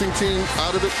passing team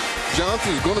out of it.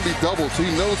 Johnson's going to be doubled, so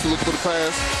he knows to look for the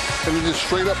pass. And then just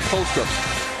straight-up post-ups.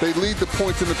 They lead the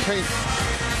points in the paint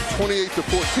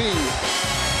 28-14.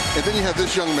 And then you have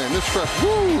this young man, this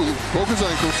freshman, broke his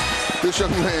ankles. This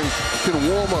young man can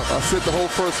warm up. I said the whole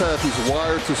first half, he's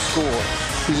wired to score.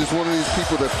 He's just one of these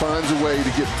people that finds a way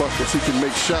to get buckets. He can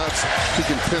make shots. He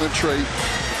can penetrate.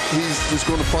 He's just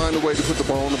going to find a way to put the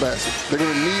ball in the basket. They're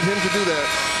going to need him to do that,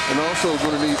 and also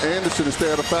going to need Anderson to stay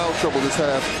out of foul trouble this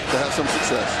half to have some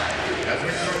success.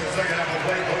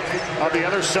 On the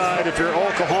other side, if you're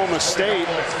Oklahoma State,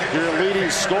 your leading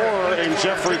scorer in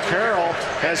Jeffrey Carroll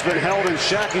has been held in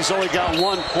check. He's only got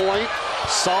 1 point.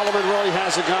 Solomon really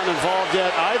hasn't gotten involved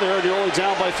yet either, and you're only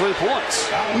down by 3 points.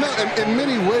 No, in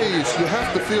many ways, you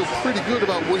have to feel pretty good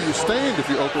about where you stand if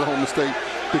you're Oklahoma State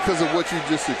because of what you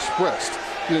just expressed.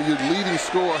 You know, your leading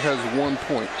scorer has 1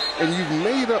 point, and you've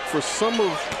made up for some of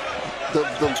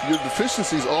your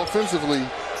deficiencies offensively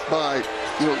by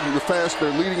You know,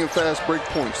 they're leading in fast break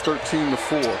points,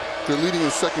 13-4. They're leading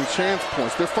in second chance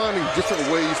points. They're finding different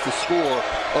ways to score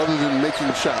other than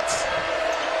making shots.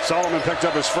 Solomon picked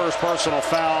up his first personal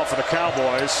foul for the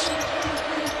Cowboys.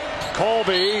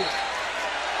 Colby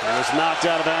was knocked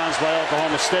out of bounds by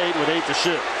Oklahoma State with 8 to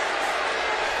shoot.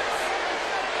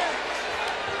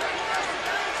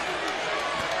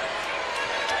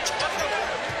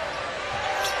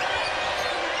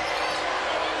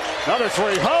 Another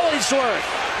three, Hollingsworth.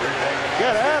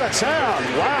 Get out of town.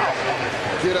 Wow.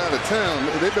 Get out of town.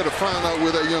 They better find out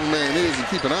where that young man is and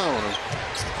keep an eye on him.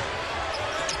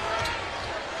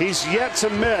 He's yet to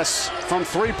miss from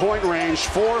three-point range,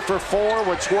 4 for 4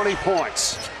 with 20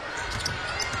 points.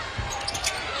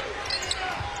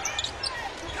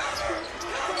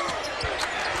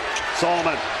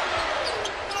 Solomon.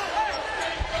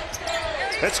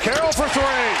 It's Carroll for 3.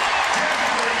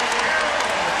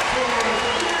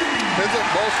 Heads up,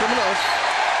 ball's coming up.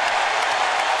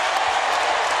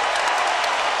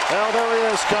 Well, there he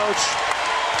is, Coach.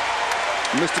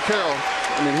 Mr. Carroll,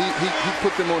 I mean, he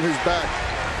put them on his back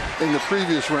in the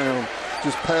previous round.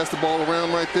 Just pass the ball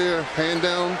around right there, hand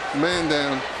down, man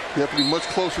down. You have to be much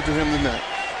closer to him than that.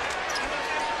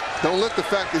 Don't let the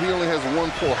fact that he only has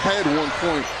 1 point, had 1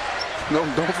 point, no,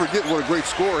 don't forget what a great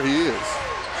scorer he is.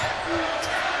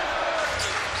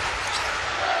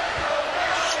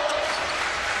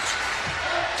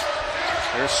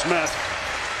 Here's Smith.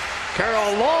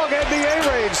 Carroll, long NBA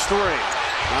range 3.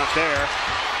 Not there.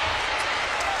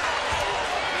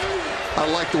 I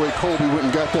like the way Colby went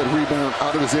and got that rebound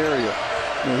out of his area.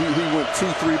 You know, he went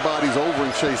 2-3 bodies over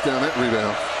and chased down that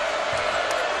rebound.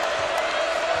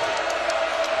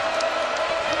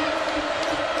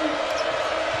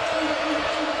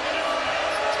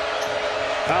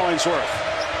 Hollingsworth.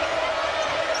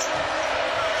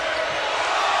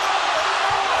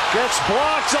 Gets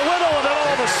blocked a little, and then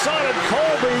all of a sudden,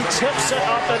 Colby tips it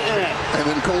up and in. And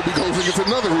then Colby goes and gets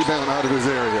another rebound out of his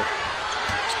area.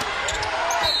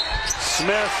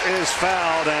 Smith is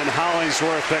fouled, and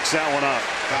Hollingsworth picks that one up.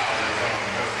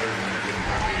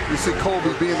 You see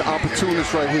Colby being the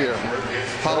opportunist right here.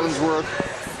 Hollingsworth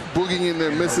boogieing in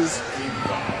their misses.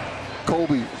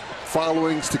 Colby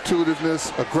following,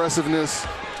 stick-to-itiveness, aggressiveness,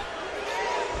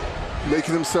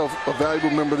 making himself a valuable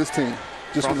member of this team.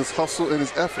 Just with his hustle and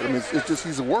his effort. I mean, it's just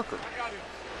he's a worker.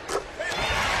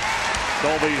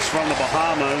 Colby's from the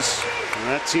Bahamas. And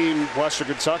that team, Western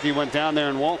Kentucky, went down there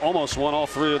and almost won all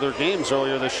 3 of their games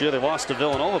earlier this year. They lost to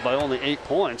Villanova by only 8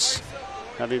 points.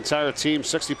 Had the entire team,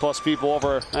 60-plus people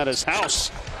over at his house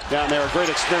down there. A great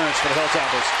experience for the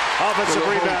Hilltoppers. Offensive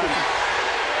rebound.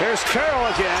 Here's Carroll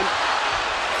again.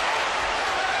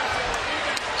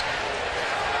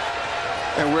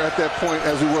 And we're at that point,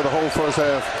 as we were the whole first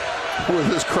half, where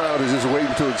this crowd is just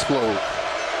waiting to explode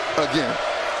again.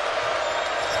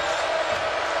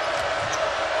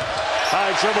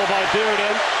 High dribble by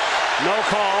Bearden. No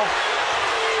call.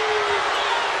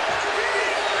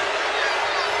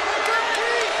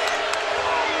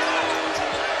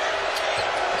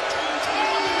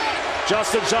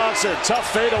 Justin Johnson,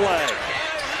 tough fadeaway.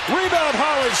 Rebound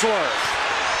Hollingsworth.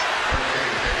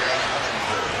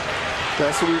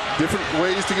 That's what different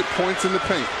ways to get points in the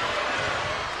paint.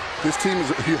 This team is,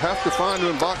 you have to find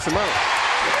him and box him out.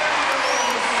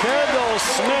 Kendall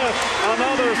Smith,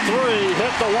 another 3,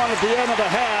 hit the one at the end of the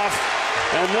half,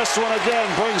 and this one again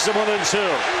brings them within 2.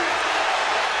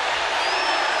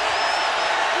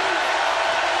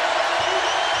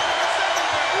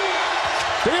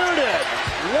 Bearden,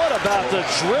 what about the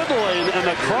dribbling and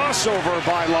the crossover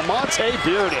by Lamonte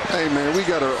Bearden? Hey man, we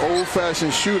got an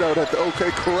old-fashioned shootout at the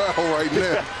OK Corral right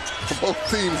now. Both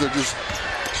teams are just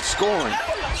scoring.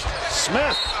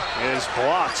 Smith is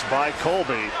blocked by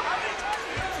Colby.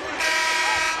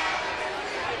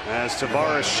 As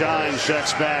Tavares Shine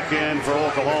checks back in for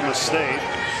Oklahoma State.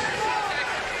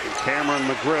 Cameron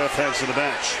McGriff heads to the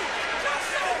bench.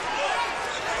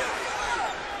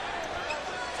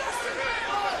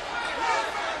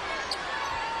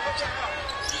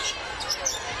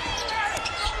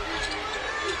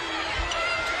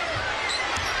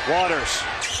 Waters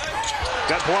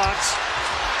got blocked.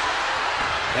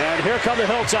 And here come the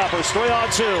Hilltoppers,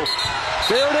 3-on-2.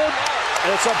 Bearden,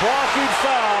 it's a blocking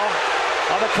foul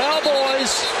on the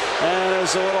Cowboys, and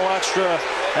there's a little extra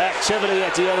activity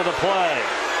at the end of the play.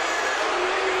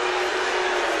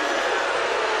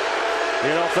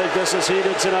 You don't think this is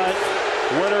heated tonight?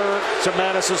 Winner to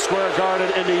Madison Square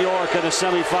Garden in New York in the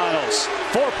semifinals.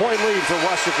 4-point lead for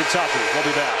Western Kentucky. We'll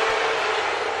be back.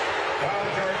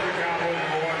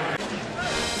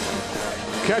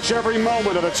 Catch every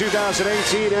moment of the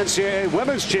 2018 NCAA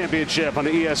Women's Championship on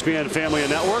the ESPN family of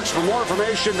networks. For more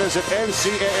information, visit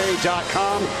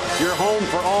ncaa.com, your home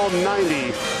for all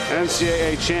 90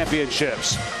 NCAA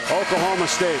championships. Oklahoma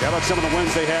State, how about some of the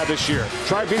wins they had this year?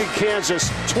 Try beating Kansas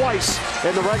twice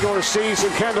in the regular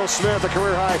season. Kendall Smith, a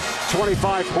career-high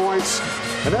 25 points.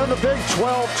 And then in the Big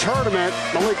 12 tournament,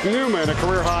 Malik Newman, a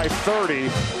career-high 30.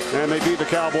 And they beat the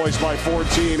Cowboys by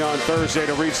 14 on Thursday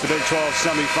to reach the Big 12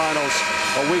 semifinals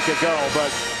a week ago.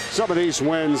 But some of these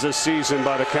wins this season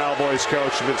by the Cowboys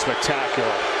coach have been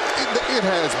spectacular. It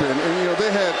has been. And, you know,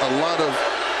 they had a lot of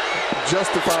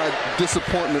justified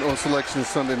disappointment on selection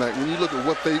Sunday night. When you look at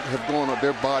what they have gone on,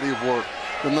 their body of work,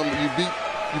 the number you beat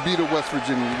a West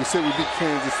Virginia. You said we beat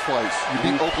Kansas twice. You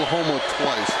beat Oklahoma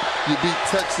twice. You beat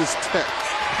Texas Tech.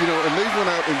 You know, and they went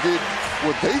out and did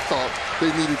what they thought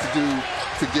they needed to do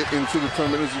to get into the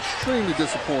tournament. It was extremely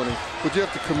disappointing, but you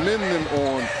have to commend them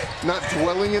on not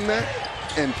dwelling in that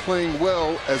and playing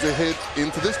well as they head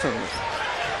into this tournament.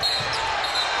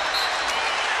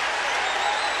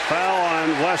 Foul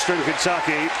on Western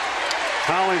Kentucky.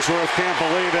 Hollingsworth can't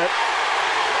believe it.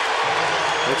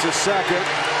 It's a second.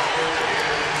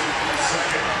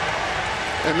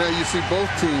 And now you see both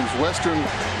teams. Western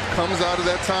comes out of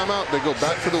that timeout. They go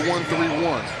back to the 1-3-1.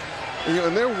 And, you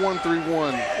know, and their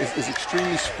 1-3-1 is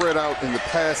extremely spread out in the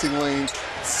passing lanes,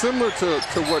 similar to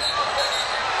what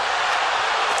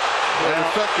in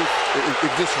fact,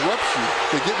 it disrupts you.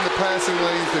 They get in the passing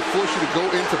lanes. They force you to go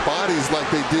into bodies like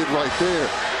they did right there.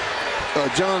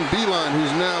 John Beeline,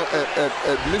 who's now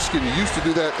at Michigan, used to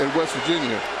do that at West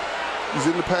Virginia. He's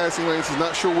in the passing lanes. He's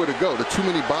not sure where to go. There are too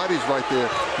many bodies right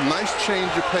there. Nice change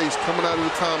of pace coming out of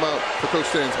the timeout for Coach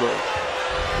Stansbury.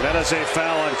 That is a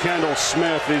foul on Kendall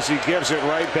Smith as he gives it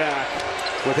right back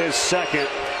with his second.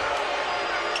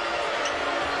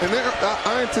 And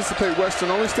I anticipate Western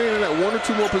only staying in that 1 or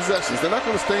 2 more possessions. They're not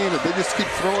going to stay in it. They just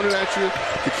keep throwing it at you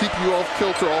to keep you off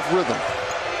kilter, off rhythm.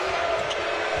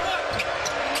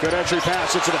 Good entry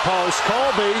pass into the post.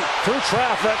 Colby through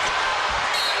traffic.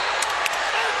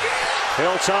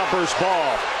 Hilltopper's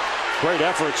ball. Great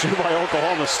effort, too, by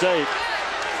Oklahoma State.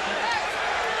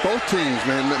 Both teams,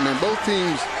 man, both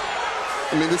teams.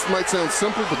 I mean, this might sound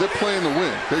simple, but they're playing to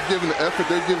win. They're giving the effort.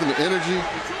 They're giving the energy.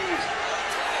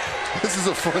 This is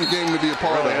a fun game to be a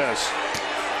part of. It really is.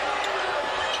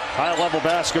 High-level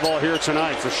basketball here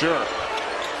tonight, for sure.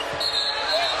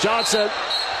 Johnson,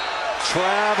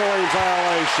 traveling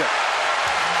violation.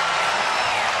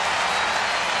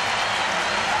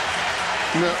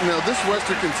 Now, this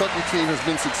Western Kentucky team has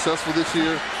been successful this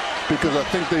year because I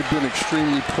think they've been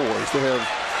extremely poised. They have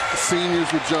seniors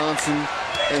with Johnson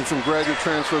and some graduate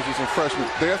transfers with some freshmen.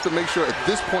 They have to make sure at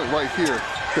this point right here,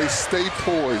 they stay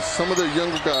poised. Some of their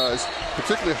younger guys,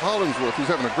 particularly Hollingsworth, who's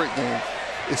having a great game,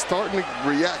 is starting to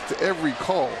react to every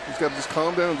call. He's got to just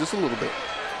calm down just a little bit.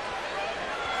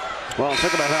 Well,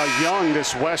 think about how young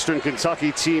this Western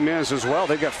Kentucky team is as well.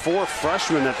 They've got 4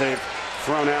 freshmen that they've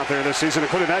thrown out there this season,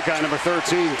 including that guy, number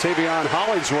 13, Tavion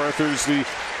Hollingsworth, who's the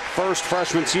first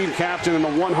freshman team captain in the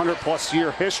 100-plus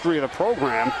year history of the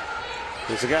program.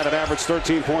 He's a guy that averaged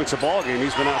 13 points a ball game.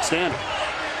 He's been outstanding.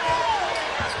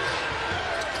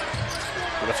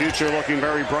 And the future looking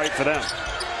very bright for them.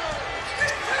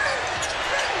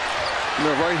 You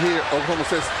know, right here, Oklahoma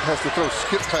State has to throw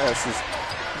skip passes,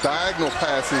 diagonal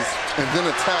passes, and then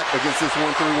attack against this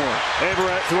 1-3-1.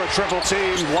 Averett through a triple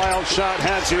team. Wild shot,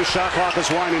 had to. Shot clock is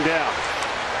winding down.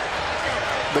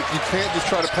 But you can't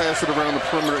just try to pass it around the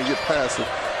perimeter and get passive.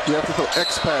 You have to throw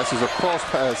X passes or cross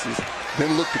passes,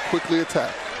 then look to quickly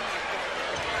attack.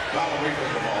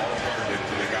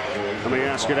 Let me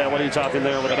ask you that. What are you talking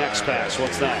there with an X pass?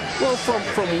 What's that? Well,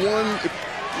 from one,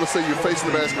 let's say you're facing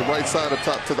the basket right side up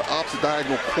top to the opposite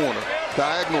diagonal corner.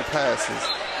 Diagonal passes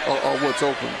are what's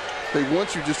open. They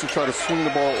want you just to try to swing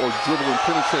the ball or dribble and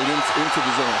penetrate into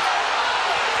the zone.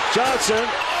 Johnson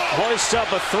hoists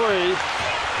up a 3.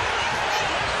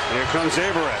 Here comes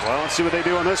Averett. Well, let's see what they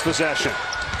do on this possession.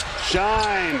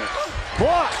 Shine.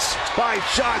 Blocked by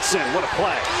Johnson. What a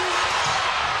play.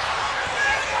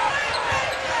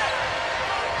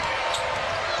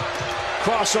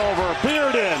 Crossover.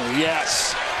 Bearden.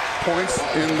 Yes. Points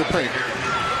in the paint.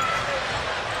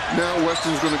 Now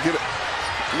Western's going to get it.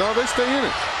 No, they stay in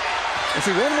it. And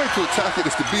see, one way to attack it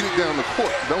is to beat it down the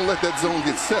court. Don't let that zone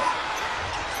get set.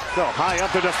 Go high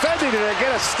up. They're defending it. They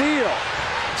get a steal.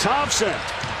 Thompson.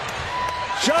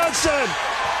 Johnson.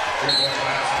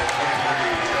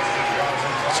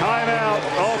 Timeout,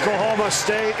 Oklahoma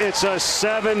State. It's a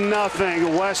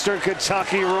 7-0 Western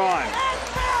Kentucky run.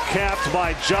 Capped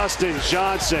by Justin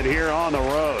Johnson here on the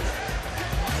road.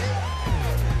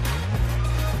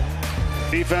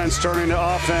 Defense turning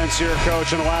to offense here,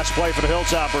 Coach, in the last play for the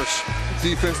Hilltoppers.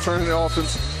 Defense turning to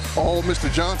offense. All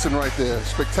Mr. Johnson right there.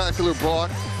 Spectacular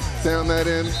block down that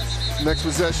end. Next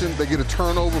possession, they get a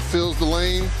turnover, fills the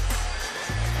lane.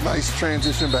 Nice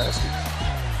transition basket.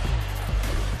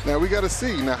 Now we got to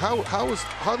see now how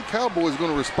the Cowboys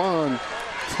going to respond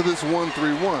to this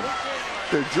 1-3-1.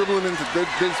 They're dribbling into. They've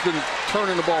been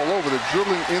turning the ball over. They're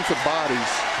dribbling into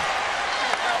bodies.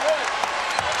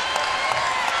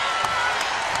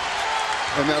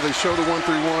 And now they show the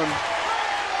 1-3-1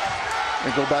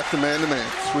 and go back to man-to-man.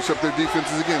 Switch up their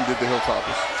defenses again, did the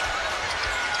Hilltoppers.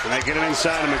 And they get it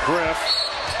inside of McGriff.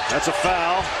 That's a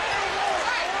foul.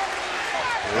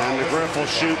 And McGriff will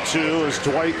shoot two as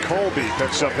Dwight Colby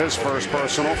picks up his first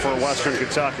personal for Western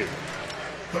Kentucky.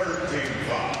 13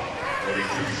 foul. 42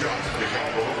 shots for the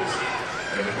Cowboys.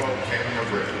 And the ball Cameron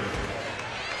McGriff.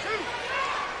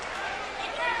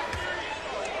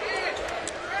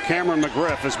 Cameron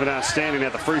McGriff has been outstanding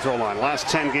at the free throw line. Last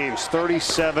 10 games,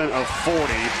 37 of 40.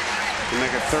 To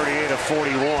make it 38 of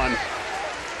 41.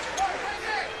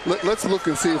 Let's look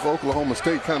and see if Oklahoma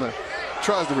State kind of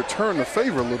tries to return the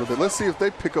favor a little bit. Let's see if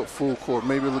they pick up full court.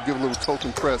 Maybe they'll give a little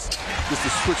token press just to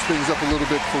switch things up a little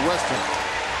bit for Western.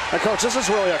 And Coach, this is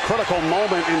really a critical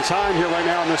moment in time here right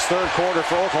now in this third quarter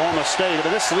for Oklahoma State. I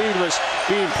mean, this lead was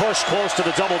being pushed close to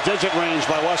the double-digit range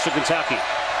by Western Kentucky.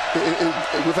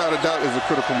 It, without a doubt, is a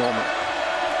critical moment.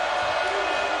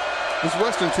 This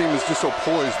Western team is just so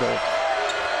poised, though.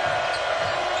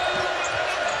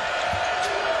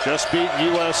 Just beat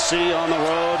USC on the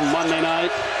road Monday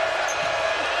night.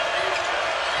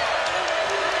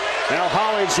 Now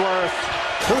Hollingsworth,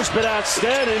 who's been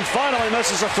outstanding, finally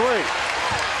misses a three.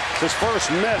 His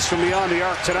first miss from beyond the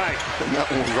arc tonight. And that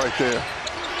one was right there.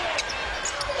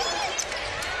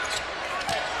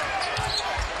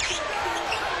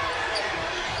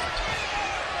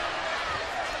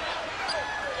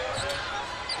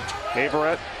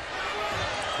 Averett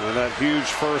with that huge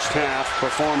first half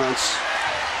performance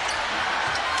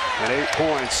at 8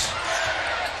 points.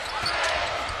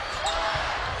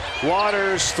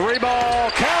 Waters, three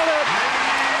ball, count it!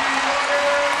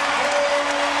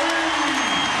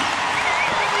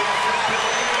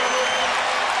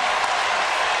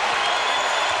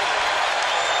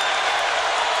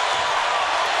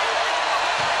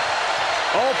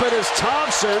 Open is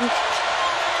Thompson.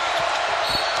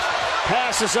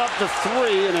 Passes up the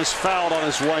three and is fouled on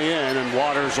his way in, and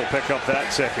Waters will pick up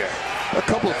that ticket. A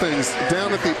couple of things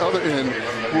down at the other end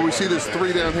where we see this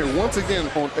three down here. Once again,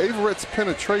 on Averett's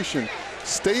penetration,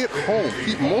 stay at home.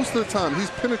 Most of the time, he's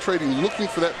penetrating, looking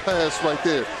for that pass right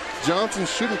there. Johnson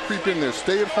shouldn't creep in there.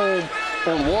 Stay at home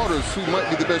on Waters, who might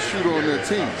be the best shooter on their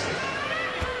team.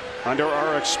 Under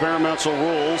our experimental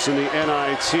rules in the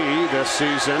NIT this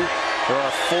season, there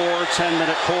are 4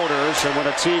 10-minute quarters, and when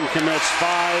a team commits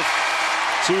 5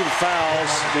 team fouls,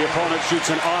 the opponent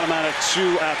shoots an automatic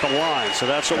 2 at the line. So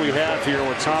that's what we have here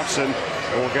with Thompson,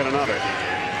 and we'll get another.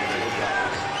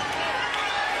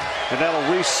 And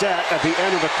that'll reset at the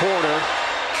end of the quarter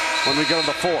when we go to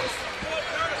the fourth.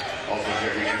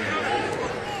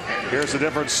 Here's the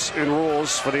difference in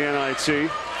rules for the NIT.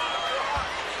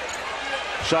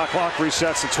 Shot clock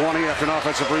resets to 20 after an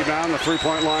offensive rebound. The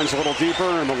three-point line's a little deeper,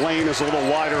 and the lane is a little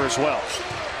wider as well.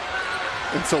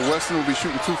 And so Weston will be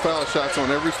shooting 2 foul shots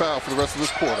on every foul for the rest of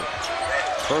this quarter.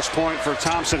 First point for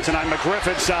Thompson tonight. McGriff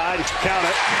inside. Count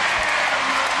it.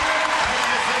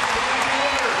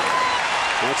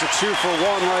 That's a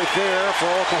 2-for-1 right there for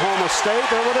Oklahoma State.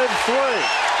 They're within 3.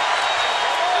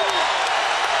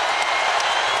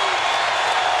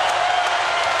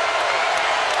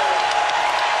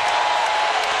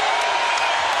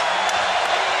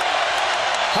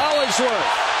 Hollingsworth.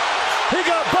 He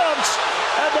got bumped,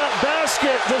 and that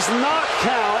basket does not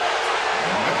count.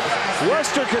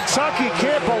 Western Kentucky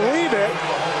can't believe it.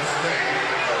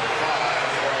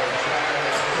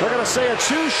 They're going to say a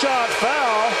 2-shot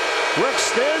foul. Rick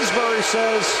Stansbury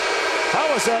says,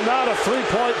 how is that not a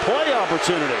 3-point play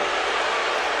opportunity?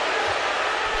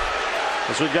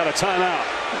 As we've got a timeout.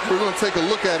 We're going to take a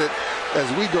look at it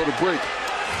as we go to break.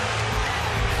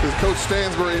 Because Coach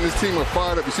Stansbury and his team are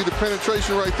fired up. You see the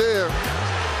penetration right there.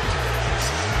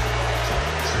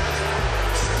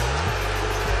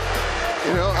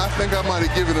 You know, I think I might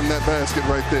have given him that basket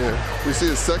right there. We see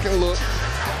a second look,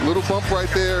 little bump right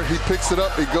there. He picks it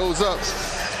up, it goes up.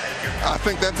 I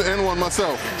think that's an N1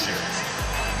 myself.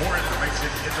 More information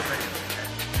in the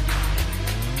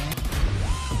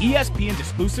paper. ESPN's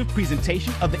exclusive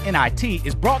presentation of the NIT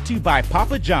is brought to you by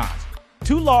Papa John's.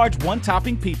 2 large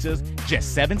 1-topping pizzas,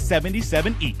 just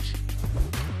 $7.77 each.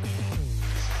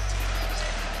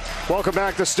 Welcome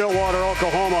back to Stillwater,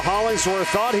 Oklahoma. Hollingsworth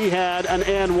thought he had an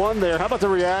and one there. How about the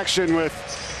reaction with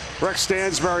Rick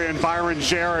Stansbury and Byron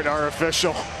Jarrett, our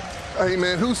official? Hey,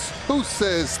 man, who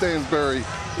says Stansbury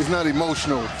is not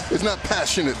emotional, is not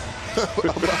passionate? We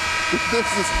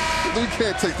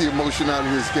can't take the emotion out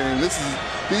of this game. These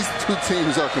two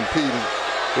teams are competing.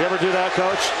 You ever do that,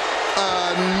 Coach?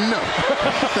 No.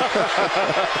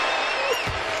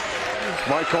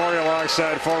 Mike Corey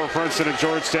alongside former Princeton and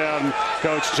Georgetown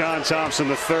coach John Thompson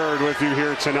III with you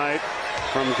here tonight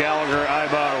from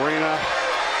Gallagher-Iba Arena.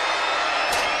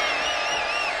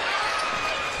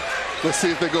 Let's see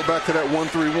if they go back to that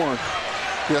 1-3-1.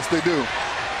 Yes, they do.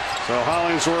 So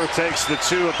Hollingsworth takes the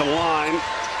 2 at the line.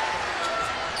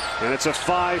 And it's a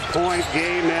 5-point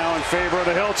game now in favor of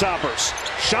the Hilltoppers.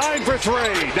 Shine for 3.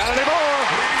 Not anymore.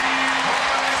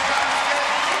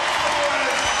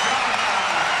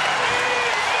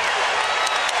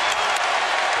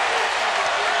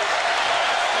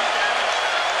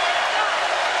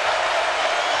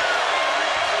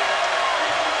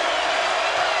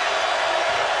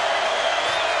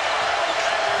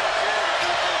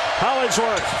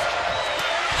 Hollingsworth.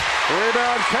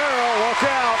 Rebound, Carroll. Look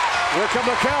out. Here come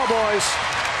the Cowboys.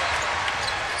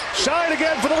 Shine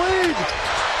again for the lead.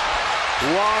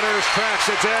 Waters tracks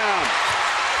it down.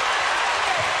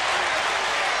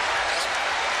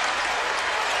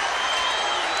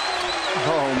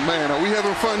 Oh, man. Are we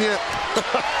having fun yet?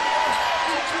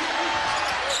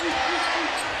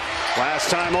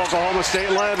 Last time Oklahoma State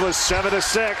led was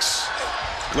 7-6.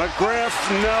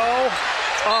 McGriff, no.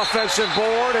 Offensive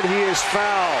board, and he is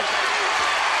fouled.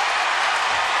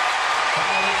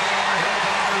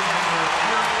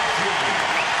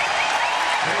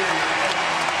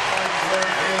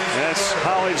 That's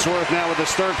Hollingsworth now with his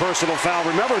 3rd personal foul.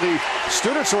 Remember, the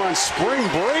students are on spring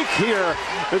break here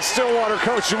at Stillwater.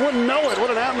 Coach, you wouldn't know it. What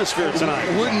an atmosphere tonight.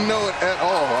 Wouldn't know it at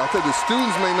all. I think the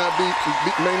students may not be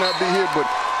here, but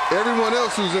everyone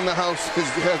else who's in the house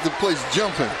has the place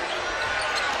jumping.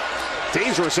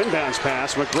 Dangerous inbounds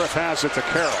pass. McGriff has it to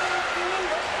Carroll.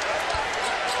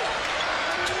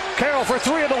 Carroll for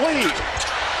 3 of the lead.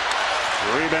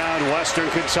 Rebound,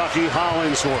 Western Kentucky,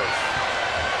 Hollingsworth.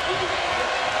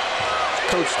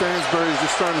 Coach Stansbury is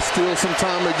just trying to steal some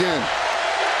time again.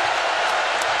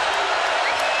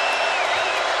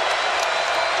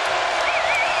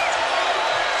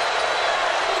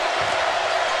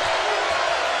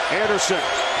 Anderson.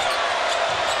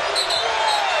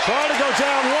 Trying to go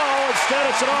down low. Instead,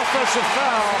 it's an offensive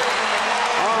foul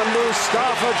on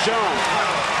Mustafa John.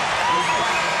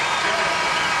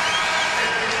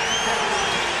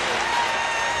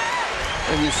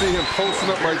 And you see him posting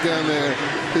up right down there.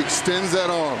 He extends that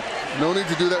arm. No need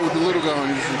to do that with the little guy.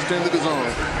 He just extended his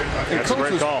arm. And That's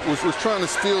Coach was trying to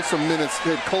steal some minutes.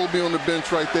 He had Colby on the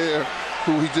bench right there,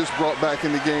 who he just brought back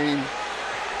in the game. I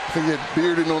think he had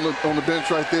Bearden on the bench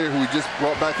right there, who he just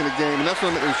brought back in the game. And that's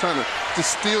what he was trying to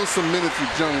just steal some minutes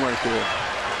with Jung right there.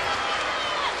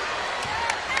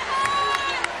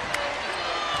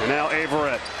 And now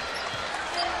Averett.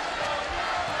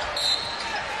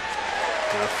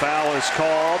 A foul is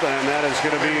called, and that is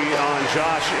going to be on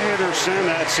Josh Anderson.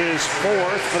 That's his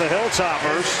 4th for the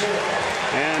Hilltoppers.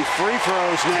 And free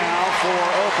throws now for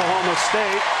Oklahoma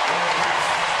State,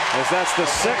 as that's the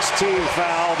 6th team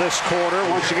foul this quarter.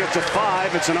 Once you get to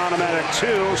 5, it's an automatic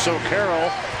 2, so Carroll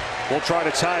will try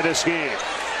to tie this game.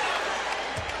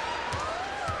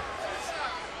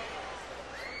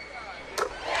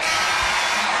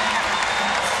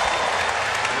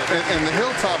 And the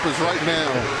Hilltoppers right now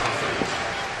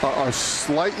are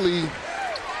slightly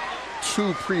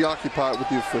too preoccupied with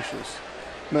the officials.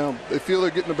 Now, they feel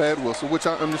they're getting a bad whistle, which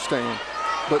I understand.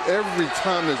 But every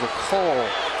time there's a call,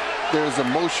 there's a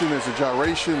motion, there's a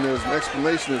gyration, there's an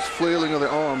explanation, there's flailing of their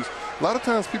arms. A lot of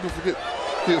times people forget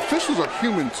the officials are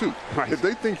human too. Right. If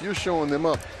they think you're showing them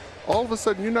up, all of a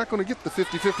sudden you're not going to get the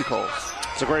 50-50 calls.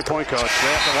 It's a great point, Coach. They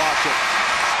have to watch it.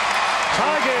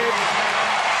 Tie game.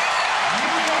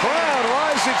 Crowd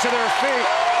rising to their feet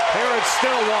here at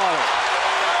Stillwater.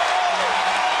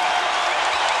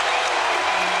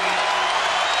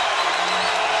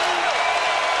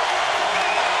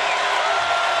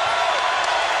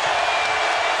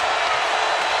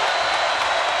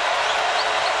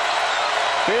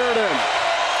 Bearden.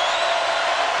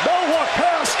 No look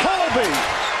pass, Colby.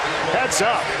 Heads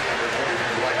up.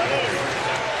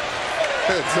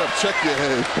 Heads up, check your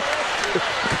head.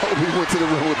 Colby went to the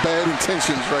rim with bad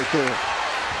intentions right there.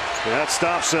 That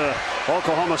stops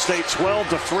Oklahoma State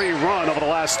 12-3 run over the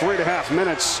last 3.5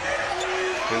 minutes.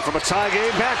 And from a tie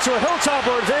game back to a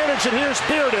Hilltopper advantage, and here's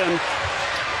Bearden,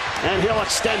 and he'll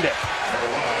extend it.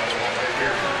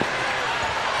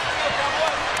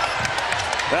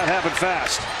 That happened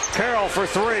fast. Carroll for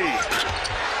three.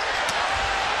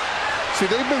 See,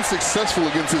 they've been successful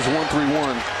against this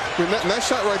 1-3-1. And that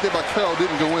shot right there by Carroll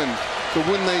didn't go in. But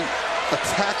when they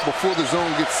attack before the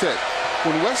zone gets set,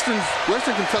 when Western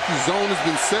Kentucky's zone has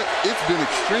been set, it's been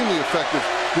extremely effective,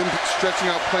 them stretching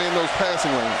out, playing those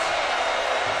passing lanes.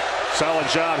 Solid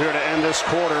job here to end this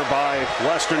quarter by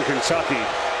Western Kentucky.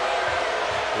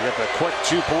 We get the quick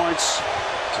 2 points.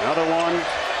 Another one.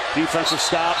 Defensive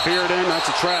stop. Bearden. That's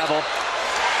a travel.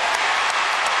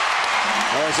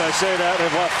 As I say that,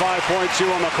 they've left 5.2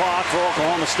 on the clock for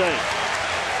Oklahoma State.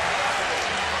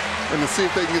 And to see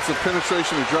if they can get some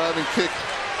penetration and driving kick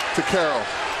to Carroll.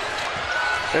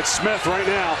 It's Smith right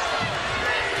now.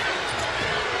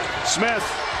 Smith.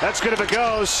 That's good if it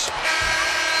goes.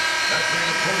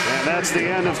 And that's the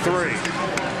end of three.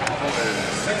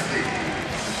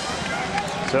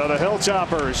 So the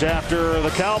Hilltoppers, after the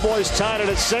Cowboys tied it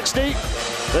at 60,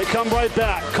 they come right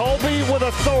back. Colby with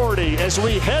authority as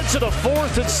we head to the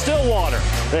fourth in Stillwater.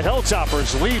 The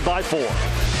Hilltoppers lead by 4.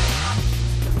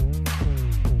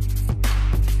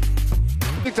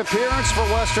 Appearance for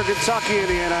Western Kentucky in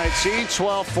the NIT,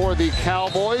 12 for the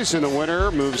Cowboys, and the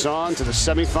winner moves on to the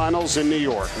semifinals in New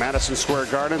York. Madison Square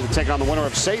Garden to take on the winner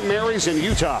of St. Mary's in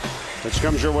Utah, which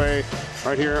comes your way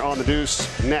right here on the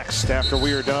Deuce next after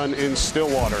we are done in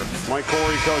Stillwater. Mike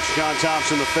Corey, Coach John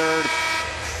Thompson III.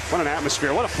 What an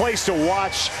atmosphere. What a place to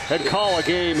watch and call a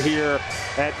game here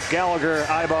at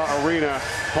Gallagher-Iba Arena,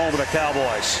 home of the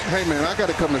Cowboys. Hey, man, I got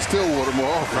to come to Stillwater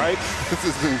more often. Right? This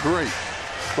has been great.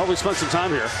 Well, we spent some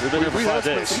time here. We've been here for 5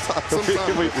 days.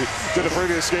 We did a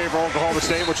previous game for Oklahoma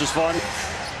State, which is fun.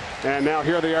 And now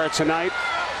here they are tonight,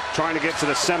 trying to get to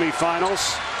the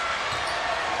semifinals.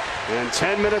 And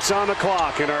 10 minutes on the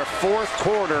clock in our fourth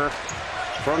quarter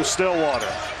from Stillwater.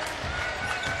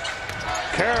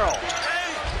 Carroll.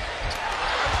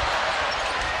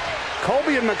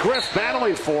 Colby and McGriff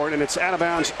battling for it, and it's out of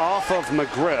bounds off of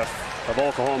McGriff of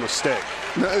Oklahoma State.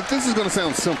 Now, this is going to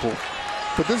sound simple.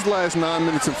 But this last 9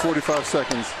 minutes and 45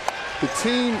 seconds, the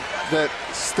team that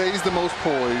stays the most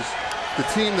poised, the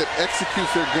team that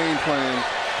executes their game plan,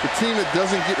 the team that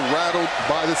doesn't get rattled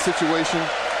by the situation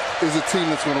is a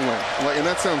team that's going to win. And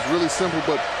that sounds really simple,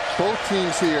 but both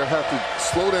teams here have to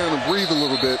slow down and breathe a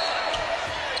little bit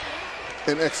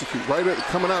and execute.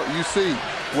 Coming out, you see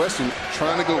Western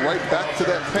trying to go right back to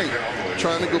that paint,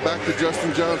 trying to go back to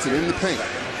Justin Johnson in the paint.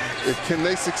 Can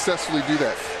they successfully do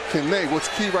that? Can they? What's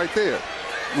key right there?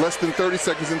 Less than 30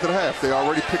 seconds into the half, they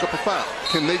already pick up a foul.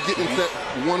 Can they get into that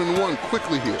 1-and-1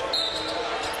 quickly here?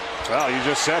 Well, you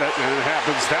just said it, and it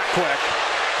happens that quick.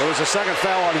 There was a second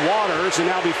foul on Waters,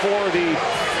 and now before the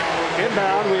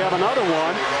inbound, we have another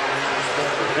one.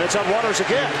 And it's on Waters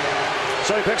again.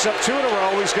 So he picks up 2 in a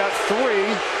row. He's got 3.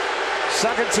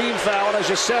 Second team foul, and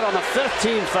as you said, on the 5th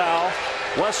team foul,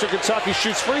 Western Kentucky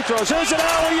shoots free throws. Here's an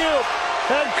alley-oop,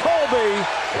 and Colby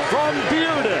from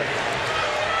Bearden.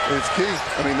 It's key.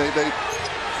 I mean,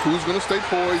 who's going to stay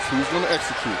poised? Who's going to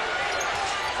execute?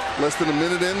 Less than a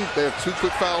minute in, they have 2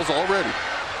 quick fouls already.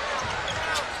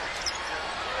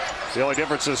 The only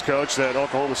difference is, Coach, that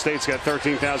Oklahoma State's got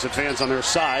 13,000 fans on their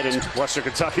side, and Western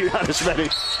Kentucky not as many.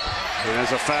 And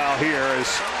there's a foul here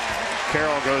as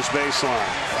Carroll goes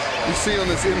baseline. You see on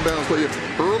this inbounds play, you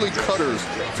have early cutters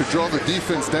to draw the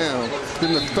defense down.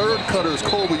 Then the third cutter is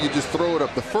Colby, you just throw it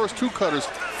up. The first 2 cutters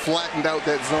flattened out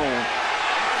that zone.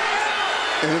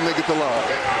 And then they get the lob.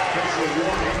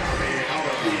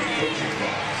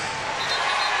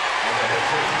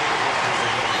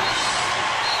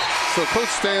 So Coach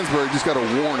Stansbury just got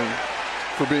a warning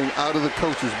for being out of the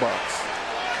coach's box.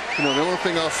 You know, the only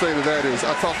thing I'll say to that is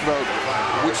I talked about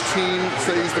which team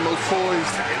stays the most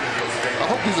poised. I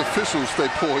hope these officials stay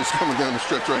poised coming down the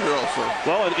stretch right here also.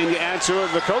 Well, and you add to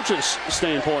it the coaches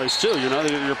staying poised too. You know,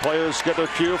 your players get their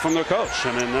cue from their coach.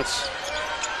 I mean, that's...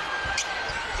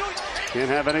 Can't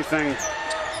have anything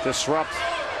disrupt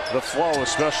the flow,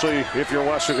 especially if you're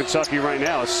Western Kentucky right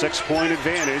now. A 6-point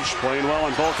advantage, playing well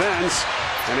on both ends.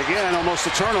 And again, almost a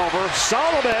turnover.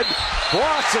 Solomon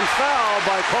blocked and fouled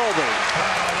by Colby.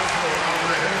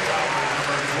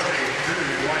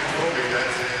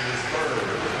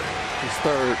 His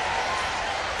third.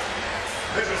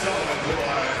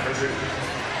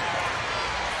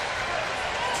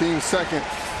 Team second.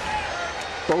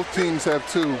 Both teams have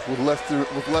 2 with less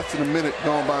than a minute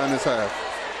gone by in this half.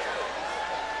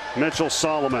 Mitchell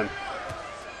Solomon,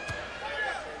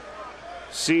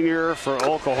 senior for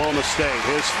Oklahoma State.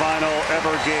 His final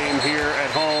ever game here at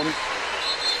home.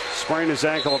 Sprained his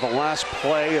ankle at the last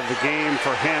play of the game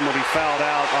for him when he fouled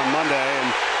out on Monday.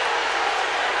 And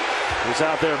he's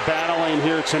out there battling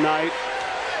here tonight.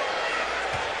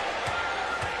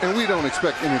 And we don't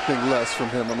expect anything less from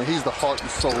him. I mean, he's the heart and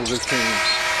soul of this team.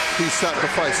 He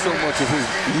sacrificed so much of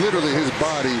literally his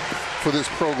body for this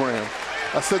program.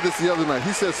 I said this the other night.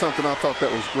 He said something I thought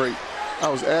that was great. I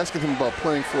was asking him about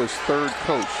playing for his third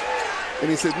coach. And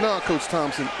he said, "No, Coach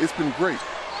Thompson, it's been great.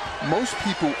 Most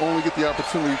people only get the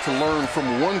opportunity to learn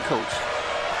from one coach.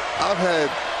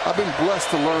 I've been blessed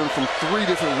to learn from 3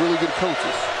 different really good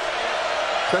coaches."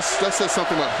 That says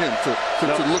something about him to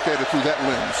look at it through that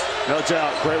lens. No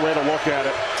doubt. Great way to look at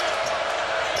it.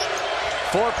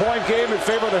 4-point game in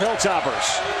favor of the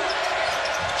Hilltoppers.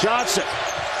 Johnson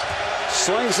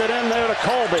slings it in there to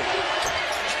Colby.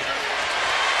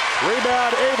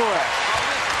 Rebound, Averett.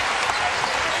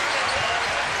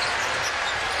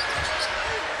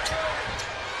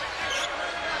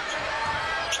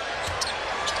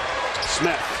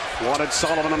 Smith wanted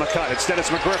Sullivan on the cut. Instead, it's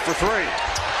McGriff for 3.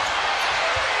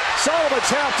 Sullivan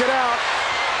tapped it out,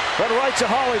 but right to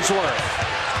Hollingsworth.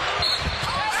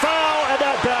 Foul, and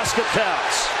that basket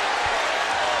counts.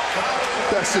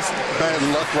 That's just bad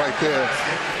luck right there.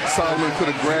 Solomon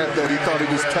could have grabbed that. He thought he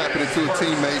was tapping it to a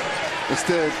teammate.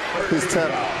 Instead, his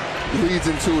tap leads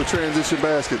into a transition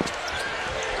basket.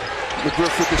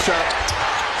 McGriff with the shot.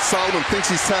 Solomon thinks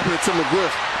he's tapping it to McGriff.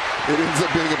 It ends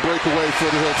up being a breakaway for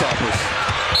the Hilltoppers.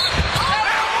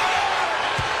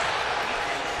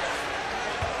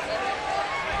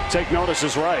 Take notice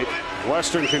is right.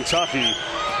 Western Kentucky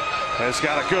has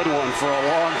got a good one for a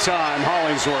long time.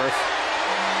 Hollingsworth,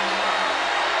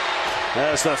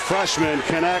 as the freshman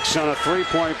connects on a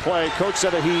 3-point play. Coach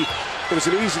said that it was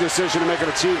an easy decision to make him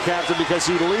a team captain because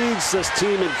he leads this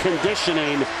team in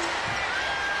conditioning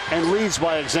and leads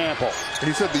by example.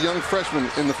 He said the young freshman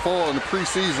in the fall in the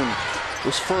preseason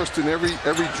was first in every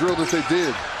drill that they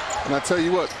did. And I tell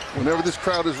you what, whenever this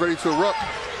crowd is ready to erupt,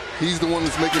 he's the one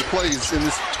that's making plays in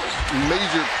this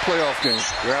major playoff game.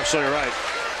 You're absolutely right.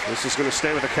 This is going to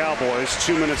stay with the Cowboys.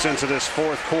 2 minutes into this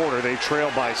 4th quarter. They trail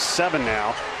by 7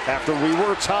 now. After we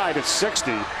were tied at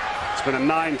 60, it's been a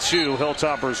 9-2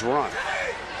 Hilltoppers run.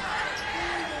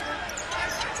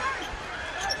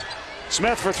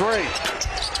 Smith for 3.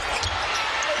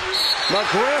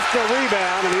 McGriff the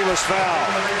rebound, and he was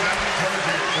fouled.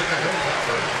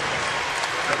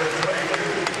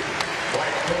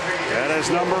 That is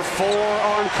number 4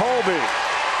 on Colby.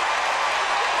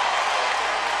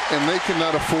 And they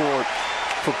cannot afford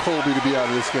for Colby to be out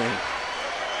of this game.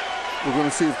 We're going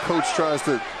to see if Coach tries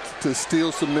to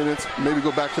steal some minutes, maybe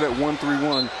go back to that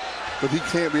 1-3-1, but he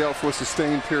can't be out for a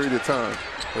sustained period of time.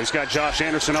 Well, he's got Josh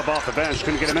Anderson up off the bench.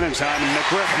 Couldn't get him in time, and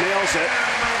McGriff nails it.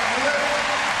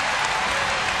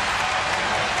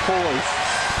 Poise.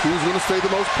 Who's going to stay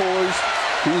the most poised?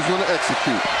 Who's going to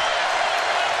execute?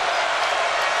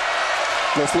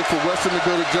 Let's look for Weston to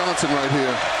go to Johnson right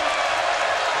here.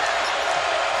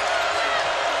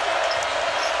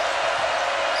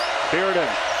 Bearden,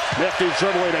 nifty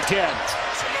dribbling again.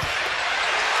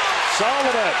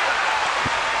 Solomon.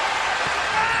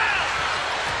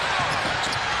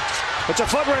 It's a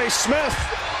foot race. Smith.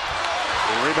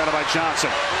 And rebounded by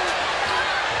Johnson.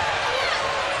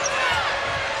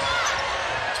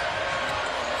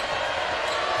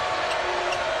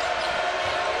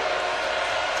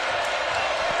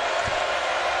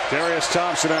 Darius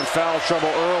Thompson in foul trouble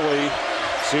early.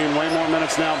 Seeing way more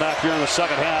minutes now back here in the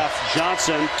second half.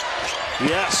 Johnson,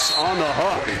 yes, on the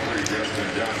hook.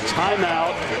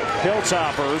 Timeout,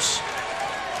 Hilltoppers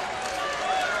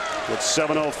with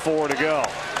 7:04 to go.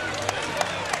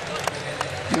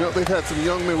 You know, they've had some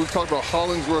young men. We've talked about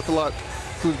Hollingsworth a lot,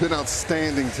 who's been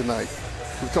outstanding tonight.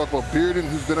 We've talked about Bearden,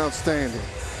 who's been outstanding.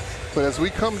 But as we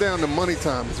come down to money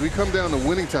time, as we come down to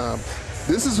winning time,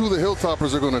 this is who the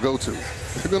Hilltoppers are going to go to.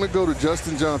 They're going to go to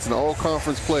Justin Johnson,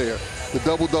 all-conference player, the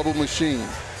double-double machine,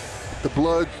 the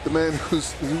blood, the man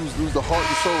who's the heart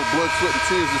and soul, blood, sweat, and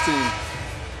tears of the team.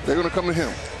 They're going to come to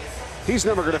him. He's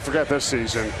never going to forget this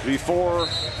season. Before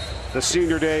the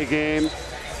senior day game,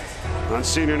 on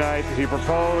senior night, he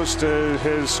proposed to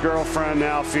his girlfriend,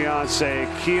 now fiance,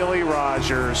 Keely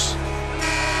Rogers.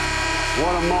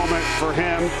 What a moment for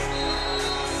him.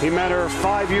 He met her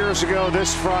 5 years ago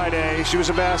this Friday. She was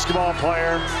a basketball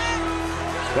player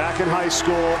back in high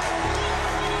school.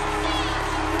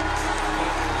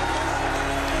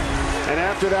 And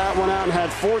after that, went out and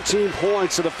had 14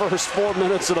 points in the first 4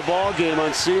 minutes of the ball game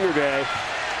on senior day.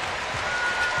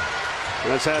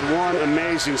 And has had one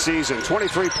amazing season.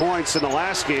 23 points in the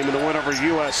last game in the win over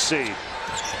USC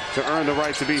to earn the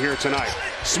right to be here tonight.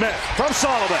 Smith from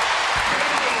Sullivan.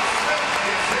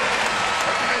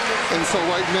 And so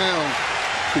right now,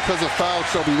 because of foul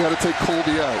trouble, you got to take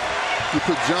Colby out. You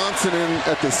put Johnson in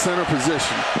at the center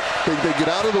position. They get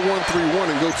out of the 1-3-1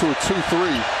 and go to a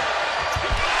 2-3.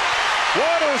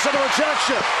 Waters and a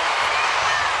rejection.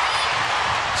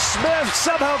 Smith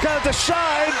somehow got it to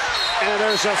shine, and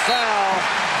there's a foul.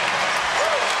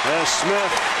 As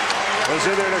Smith was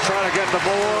in there to try to get the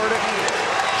board.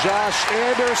 Josh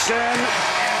Anderson,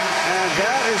 and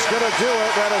that is going to do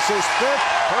it. That is his 5th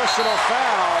personal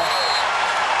foul.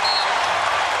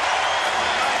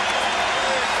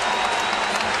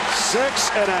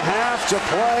 Six and a half to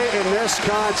play in this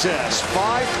contest.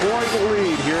 5-point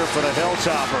lead here for the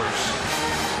Hilltoppers.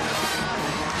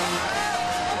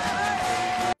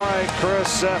 All right,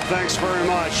 Chris, Seth, thanks very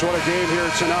much. What a game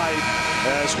here tonight,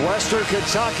 as Western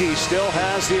Kentucky still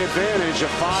has the advantage, a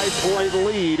 5-point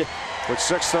lead with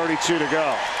 6:32 to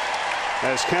go.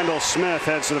 As Kendall Smith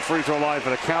heads to the free throw line for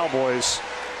the Cowboys.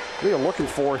 What are you looking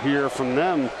for here from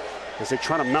them as they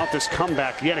try to mount this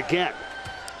comeback yet again?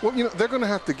 Well, you know, they're going to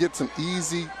have to get some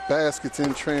easy baskets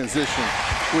in transition,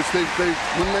 which when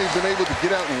they've been able to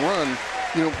get out and run,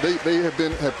 you know, they have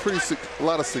a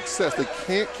lot of success. They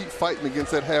can't keep fighting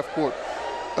against that half-court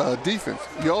defense.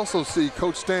 You also see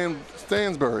Coach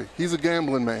Stansbury. He's a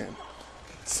gambling man.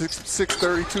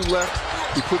 6:32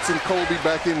 left. He puts in Colby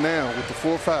back in now with the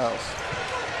 4 fouls.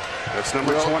 That's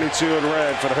number 22 in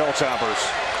red for the Hilltoppers.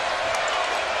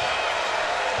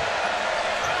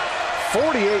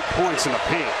 48 points in the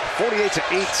paint.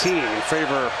 48-18 in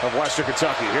favor of Western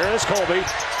Kentucky. Here is Colby.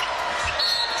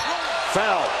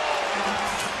 Foul.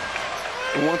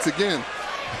 And once again,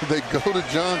 they go to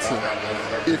Johnson.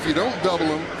 If you don't double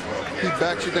him, he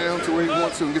backs you down to where he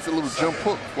wants to and gets a little jump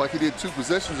hook like he did 2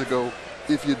 possessions ago.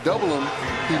 If you double him,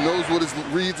 he knows what his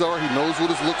reads are. He knows what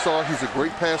his looks are. He's a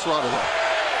great pass router.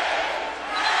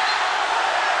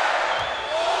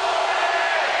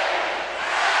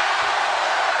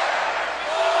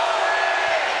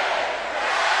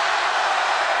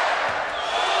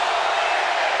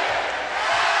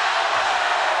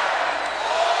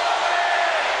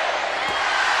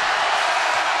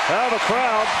 Well, the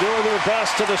crowd doing their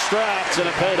best to distract, and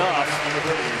it paid off.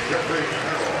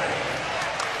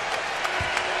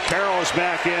 Carroll is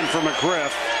back in for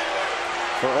McGriff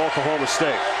for Oklahoma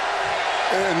State.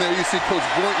 And there you see Coach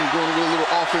Boynton going with a little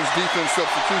offense-defense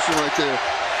substitution right there.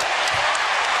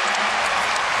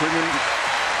 Bringing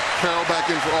Carroll back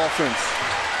in for offense.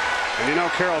 And you know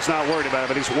Carroll's not worried about it,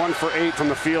 but he's 1 for 8 from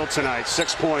the field tonight.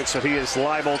 6 points, so he is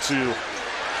liable to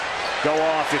go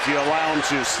off if you allow him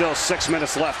to. Still 6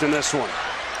 minutes left in this one.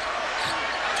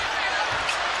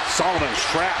 Sullivan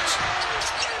trapped.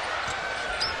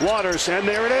 Waters, and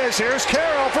there it is. Here's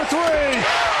Carroll for 3.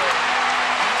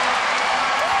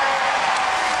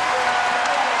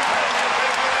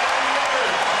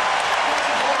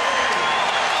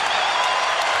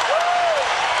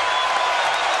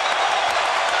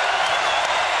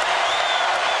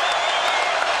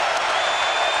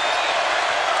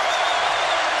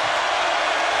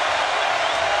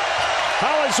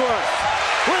 Hollingsworth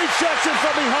rejects it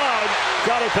from behind.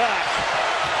 Got it back.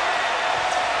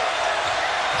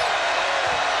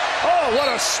 Oh, what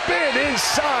a spin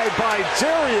inside by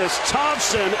Darius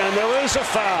Thompson, and there is a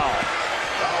foul.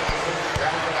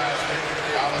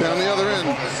 Down the other end,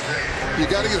 you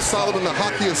got to give Sullivan the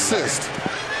hockey assist.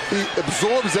 He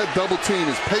absorbs that double team,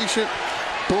 is patient,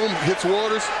 boom, hits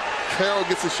Waters, Carroll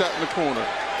gets a shot in the corner.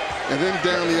 And then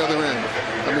down the other end,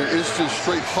 I mean, it's just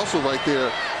straight hustle right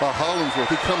there by Hollingsworth.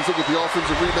 He comes up with the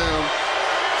offensive rebound,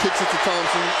 kicks it to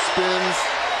Thompson, spins,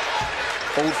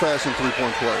 old-fashioned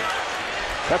three-point play.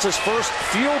 That's his first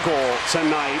field goal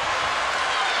tonight.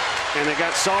 And they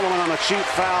got Solomon on a cheap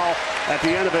foul at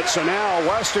the end of it. So now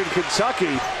Western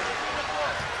Kentucky,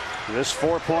 this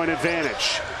 4-point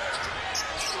advantage.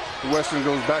 Western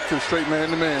goes back to the straight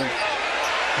man-to-man.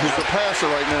 He's the passer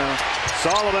right now.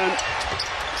 Solomon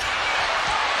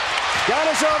got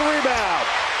his own rebound.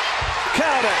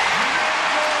 Count it.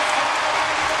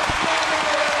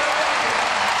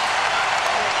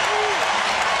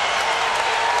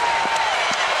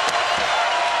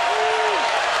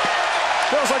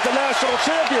 Feels like the national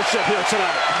championship here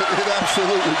tonight. It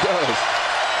absolutely does.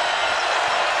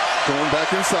 Going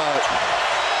back inside.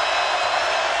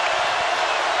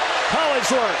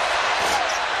 Hollingsworth.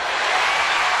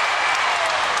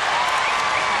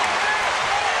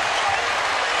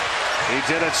 He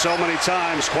did it so many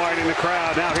times, quieting the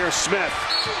crowd. Now here's Smith.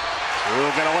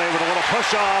 We'll get away with a little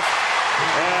push-off.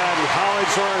 And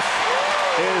Hollingsworth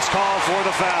is called for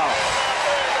the foul.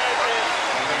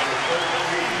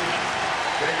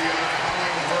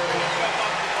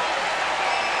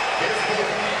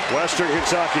 Western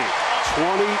Kentucky,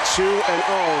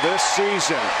 22-0 this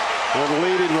season. And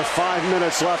leading with 5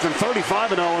 minutes left and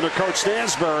 35-0 under Coach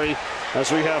Stansbury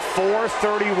as we have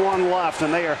 4:31 left,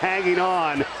 and they are hanging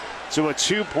on to a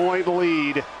 2-point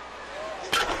lead.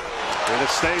 And it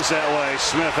stays that way.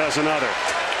 Smith has another.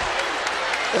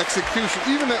 Execution.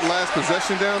 Even that last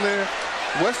possession down there,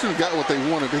 Western got what they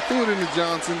wanted. They threw it into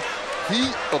Johnson.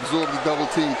 He absorbed the double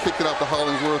team, kicked it out to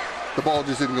Hollingsworth. The ball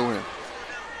just didn't go in.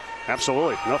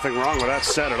 Absolutely. Nothing wrong with that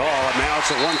set at all. And now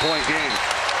it's a 1-point game.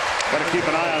 Got to keep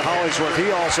an eye on Hollingsworth.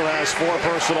 He also has 4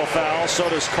 personal fouls. So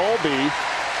does Colby.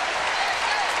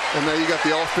 And now you got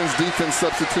the offense-defense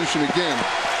substitution again.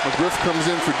 McGriff comes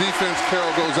in for defense.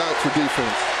 Carroll goes out for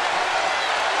defense.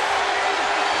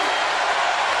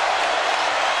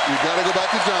 You got to go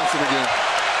back to Johnson again.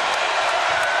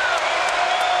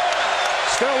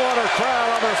 Stillwater crowd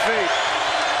on their feet.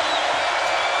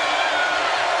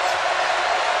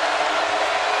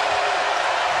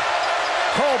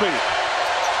 Colby.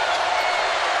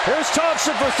 Here's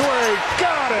Thompson for 3.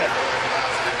 Got it.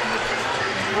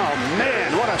 Oh,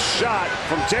 man, what a shot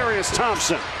from Darius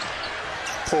Thompson.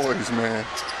 Poise, man.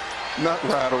 Not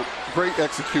rattled. Great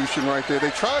execution right there.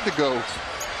 They tried to go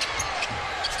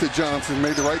to Johnson,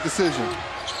 made the right decision.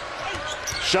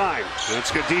 Shine.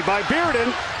 That's good D by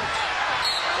Bearden.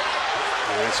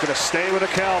 And it's going to stay with the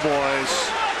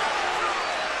Cowboys.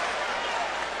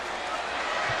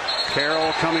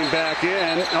 Carroll coming back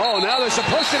in. Oh, now there's a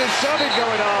pushing and shoving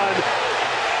going on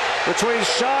between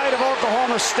Shine of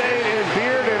Oklahoma State and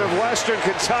Bearden of Western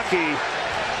Kentucky.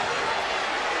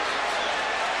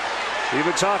 You've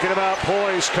been talking about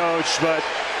poise, Coach, but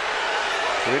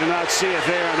we did not see it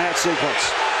there in that sequence.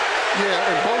 Yeah,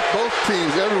 and both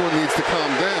teams, everyone needs to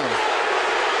calm down.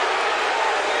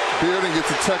 Bearden gets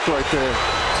a tech right there.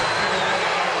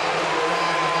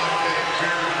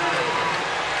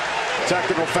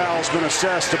 Technical foul's been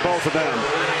assessed to both of them.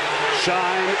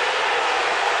 Shine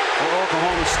for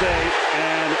Oklahoma State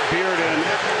and Bearden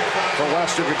for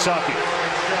Western Kentucky.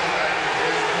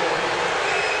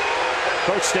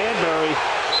 Coach Stanberry,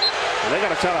 they got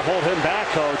to kind of hold him back,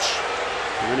 Coach.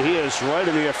 And he is right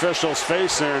in the official's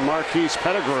face there in Marquise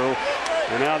Pettigrew.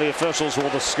 And now the officials will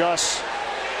discuss.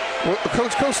 Well,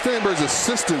 Coach Stanberry's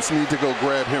assistants need to go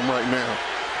grab him right now.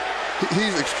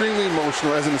 He's extremely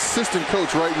emotional. As an assistant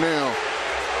coach right now,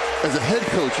 as a head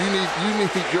coach, you need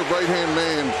your right-hand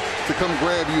man to come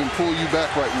grab you and pull you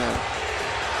back right now.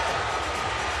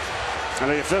 And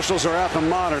the officials are at the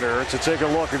monitor to take a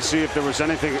look and see if there was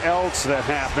anything else that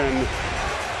happened.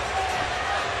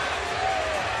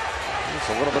 It's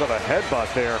a little bit of a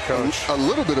headbutt there, Coach. A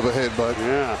little bit of a headbutt.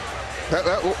 Yeah.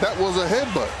 That was a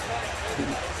headbutt.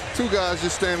 2 guys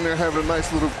just standing there having a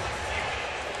nice little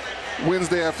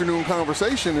Wednesday afternoon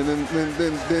conversation, and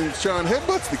then Sean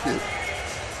headbutts the kid.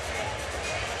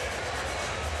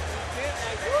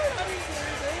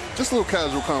 Just a little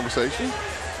casual conversation.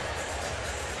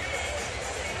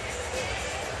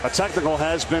 A technical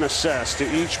has been assessed to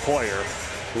each player.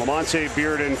 Lamonte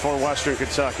Bearden for Western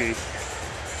Kentucky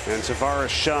and Tavares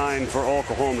Shine for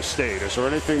Oklahoma State. Is there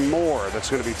anything more that's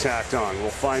going to be tacked on?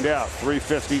 We'll find out.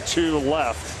 3:52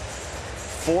 left.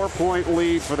 4-point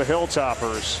lead for the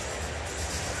Hilltoppers.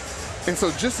 And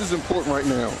so just as important right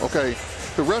now, okay,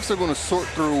 the refs are going to sort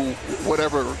through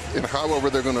whatever and however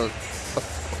they're going to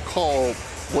call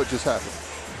what just happened.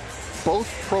 Both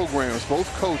programs, both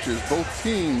coaches, both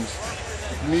teams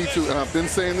need to, and I've been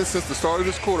saying this since the start of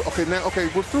this quarter, okay,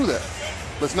 we're through that.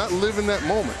 Let's not live in that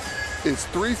moment. It's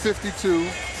 3:52.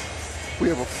 We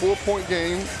have a 4-point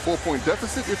game, 4-point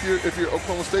deficit if you're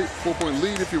Oklahoma State, 4-point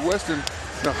lead if you're Western.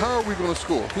 Now, how are we going to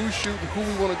score? Who's shooting? Who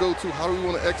we want to go to? How do we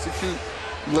want to execute?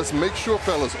 Let's make sure,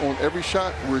 fellas, on every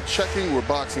shot, we're checking, we're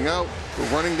boxing out, we're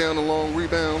running down the long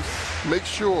rebounds. Make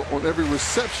sure on every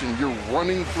reception, you're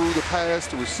running through the pass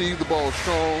to receive the ball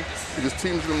strong, because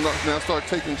teams are going to now start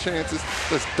taking chances.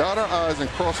 Let's dot our I's and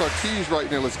cross our T's right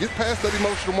now. Let's get past that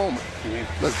emotional moment.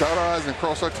 Let's dot our I's and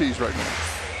cross our T's right now.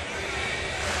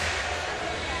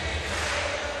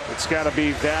 It's got to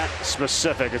be that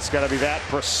specific. It's got to be that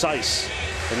precise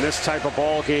in this type of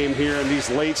ball game here in these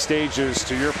late stages,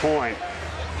 to your point.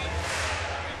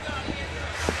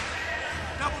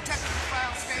 Double technical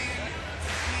foul stand.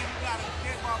 We got a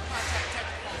dead ball contact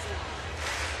technical.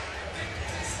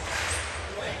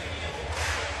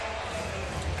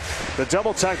 The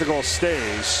double technical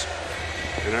stays.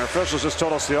 And our officials just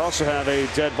told us they also have a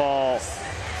dead ball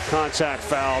contact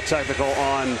foul technical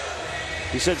on.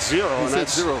 He said 0, and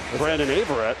that's 0. Brandon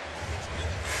Averett.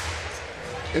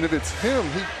 And if it's him,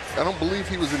 I don't believe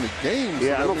he was in the game. So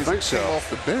yeah, I don't think so. Off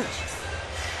the bench.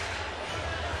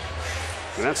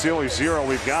 And that's the only 0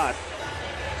 we've got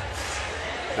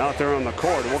out there on the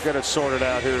court. We'll get it sorted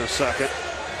out here in a second.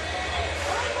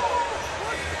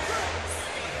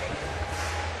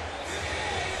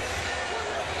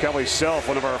 Kelly Self,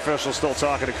 one of our officials, still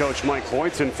talking to Coach Mike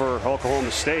Boynton for Oklahoma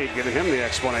State, giving him the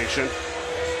explanation.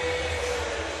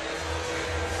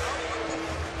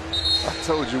 I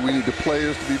told you we need the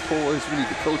players to be poised, we need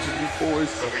the coaches to be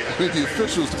poised, we need the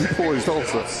officials to be poised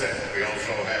also. We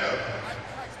also have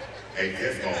a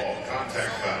gift ball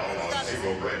contact foul on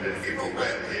Zero Brandon Eagle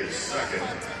Red, his second.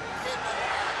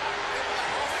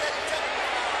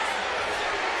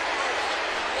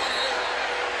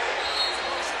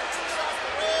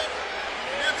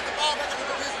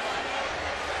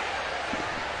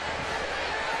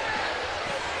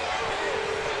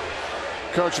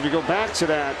 Coach, if you go back to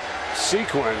that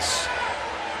sequence,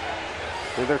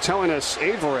 they're telling us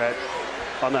Averett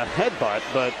on that headbutt,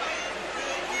 but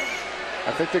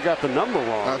I think they got the number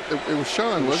wrong. It was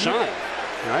Sean, wasn't it? Shine,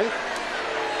 right?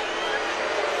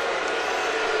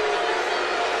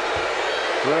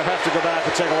 We're going to have to go back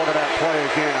and take a look at that play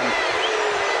again.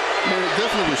 Man, it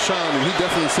definitely was Sean, and he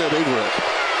definitely said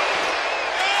Averett.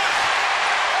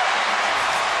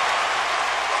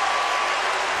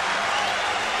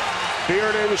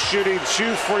 Bearden shooting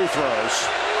 2 free throws.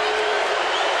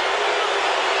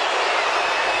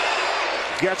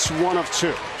 Gets 1 of 2.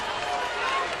 All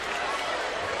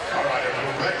right, a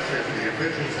correction. The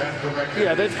officials have corrected.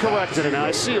 Yeah, they've corrected it now.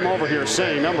 I see him over here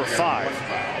saying number 5.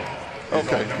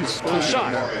 Okay. He's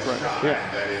Shine. Right.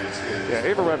 Yeah,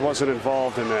 Averett wasn't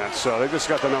involved in that, so they just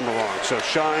got the number wrong. So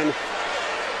Shine.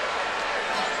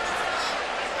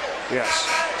 Yes.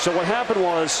 So what happened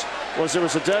was there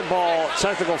was a dead ball,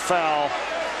 technical foul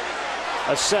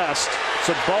assessed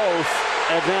to both,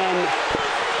 and then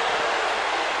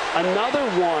another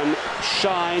one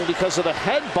Shine because of the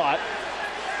headbutt,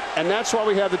 and that's why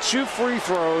we have the 2 free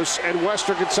throws, and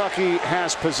Western Kentucky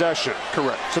has possession.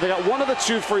 Correct. So they got 1 of the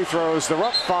 2 free throws. They're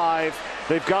up 5.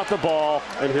 They've got the ball,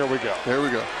 and here we go. Here we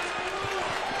go.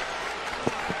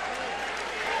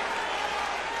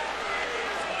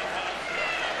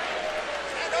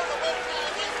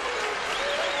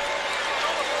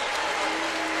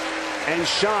 And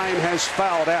Shine has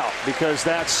fouled out because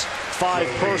that's 5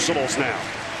 personals now.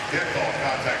 Dead ball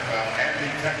contact foul and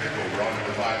the technical were on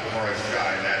the 5 for Morris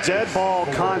Shine. Dead ball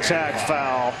contact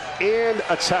foul and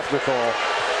a technical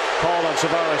called on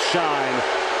Tavares Shine.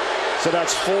 So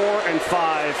that's 4 and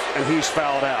 5, and he's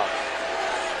fouled out.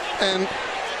 And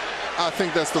I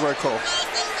think that's the right call.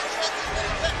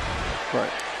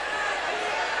 Right.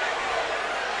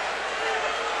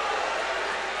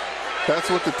 That's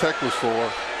what the tech was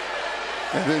for.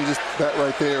 And then just that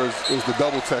right there is the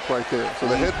double tech right there. So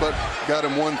the headbutt got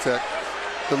him 1 tech.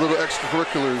 The little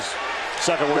extracurriculars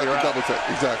Second one, got you're the out. double tech.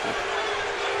 Exactly.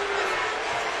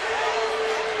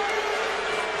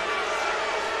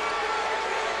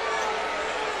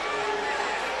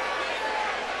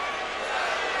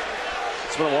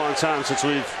 It's been a long time since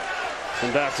we've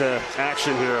been back to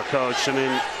action here, Coach. I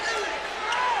mean,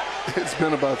 it's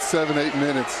been about 7-8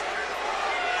 minutes.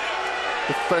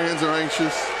 The fans are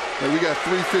anxious. And we got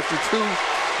 3:52.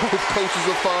 Both coaches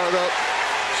are fired up.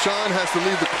 Sean has to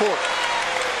leave the court.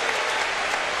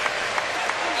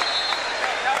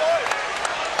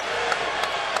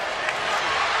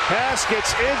 pass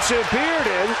gets into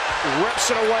Bearden, rips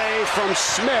it away from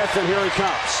Smith, and here he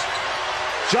comes.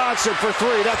 Johnson for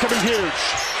 3. That could be huge.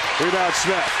 Rebound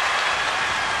Smith.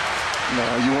 No,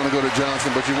 you want to go to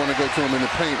Johnson, but you want to go to him in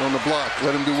the paint on the block.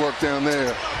 Let him do work down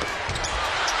there.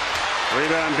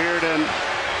 Rebound Bearden.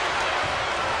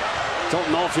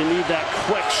 Don't know if you need that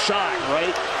quick shot,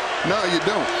 right? No, you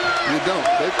don't. You don't.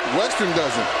 Western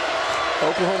doesn't.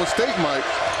 Oklahoma State might.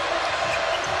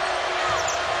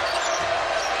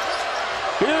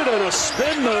 Bearden, a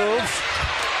spin move.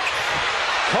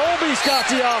 Colby's got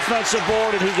the offensive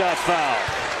board, and he got fouled.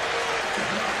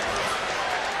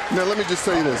 Now, let me just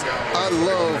say this. I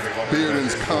love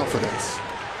Bearden's confidence.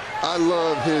 I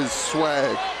love his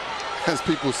swag, as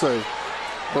people say.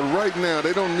 But right now,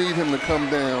 they don't need him to come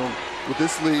down with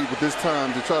this lead, with this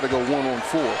time, to try to go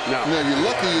 1-on-4. No. Now, you're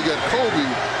lucky you got Colby,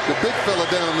 the big fella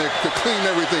down there, to clean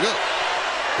everything up.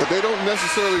 But they don't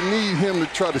necessarily need him to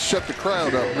try to shut the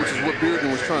crowd up, which is what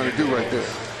Bearden was trying to do right there.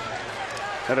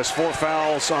 That is 4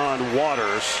 fouls on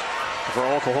Waters for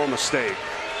Oklahoma State.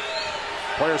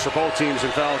 Players for both teams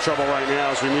in foul trouble right now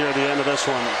as we near the end of this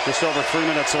one. Just over 3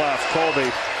 minutes left. Colby.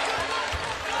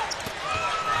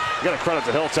 You got to credit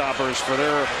the Hilltoppers for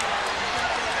their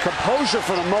composure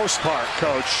for the most part,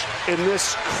 Coach, in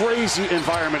this crazy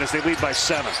environment as they lead by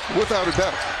 7. Without a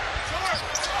doubt.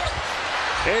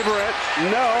 Averett,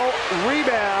 no.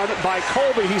 Rebound by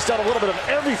Colby. He's done a little bit of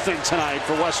everything tonight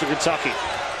for Western Kentucky.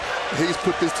 He's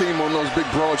put this team on those big,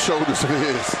 broad shoulders of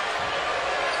his.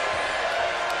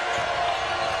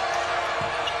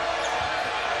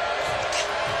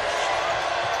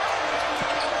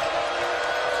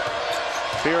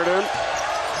 Bearden.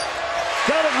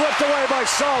 Got it ripped away by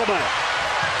Solomon.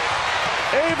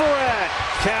 Averett.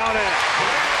 Count it.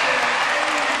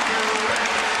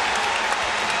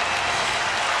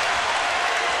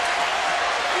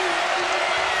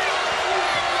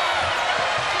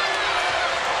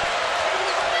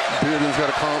 Bearden's got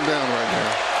to calm down right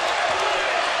now.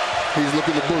 He's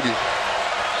looking to boogie.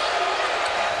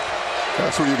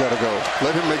 That's where you got to go.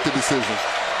 Let him make the decision.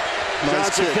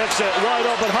 Nice Johnson kick. kicks it wide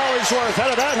open. Hollingsworth. How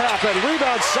did that happen?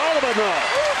 Rebound Solomon though.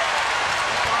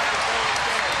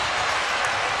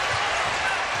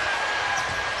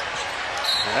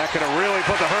 That could have really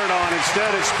put the hurt on.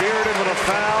 Instead, it's Bearden with a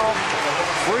foul.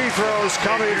 Free throws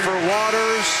coming for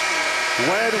Waters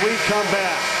when we come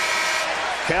back.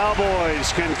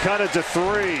 Cowboys can cut it to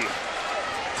 3.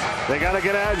 They got to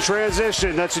get out in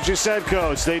transition. That's what you said,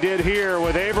 Coach. They did here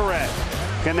with Averett.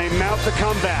 Can they mount the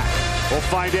comeback? We'll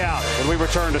find out when we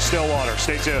return to Stillwater.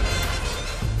 Stay tuned.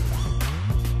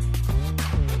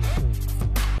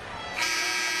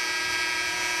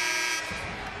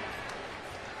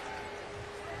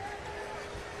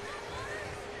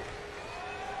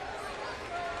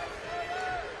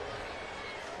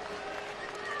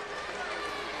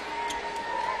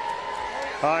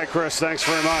 Hi, Chris. Thanks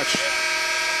very much.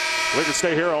 We could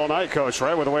stay here all night, Coach,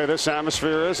 right, with the way this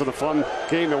atmosphere is and the fun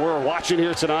game that we're watching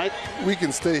here tonight. We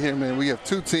can stay here, man. We have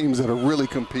 2 teams that are really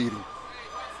competing.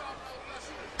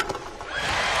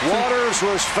 Waters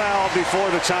was fouled before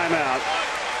the timeout.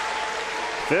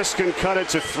 This can cut it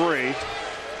to 3.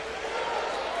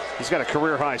 He's got a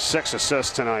career-high 6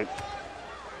 assists tonight.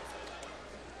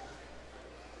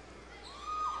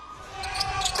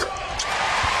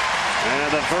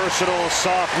 And the versatile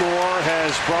sophomore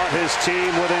has brought his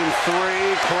team within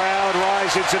 3. Crowd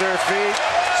rising to their feet.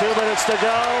 2 minutes to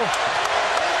go.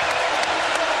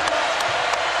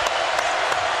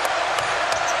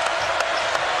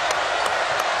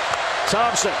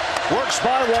 Thompson works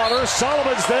by Waters.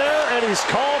 Solomon's there, and he's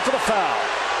called for the foul.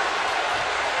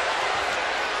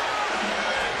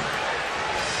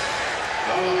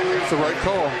 It's the right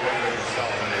call.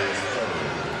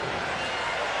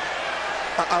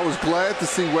 I was glad to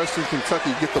see Western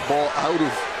Kentucky get the ball out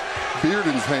of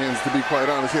Bearden's hands, to be quite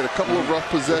honest. He had a couple of rough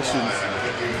possessions.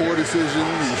 Poor decision,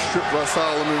 stripped by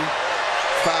Solomon,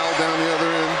 foul down the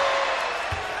other end.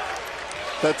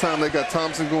 That time they got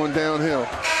Thompson going downhill.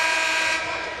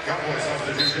 Cowboys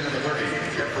substitution number 30,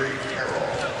 Jeffrey Carroll.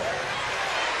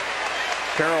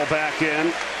 Carroll back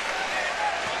in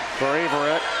for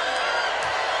Averett.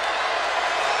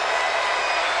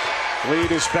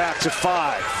 Lead is back to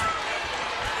 5.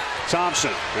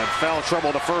 Thompson had foul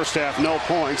trouble the first half, no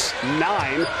points.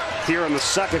 9 here in the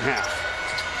second half.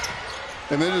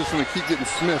 And they're just going to keep getting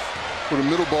Smith with a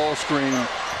middle ball screen,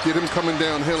 get him coming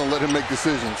downhill and let him make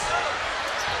decisions.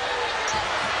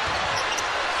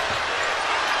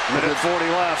 Minute 40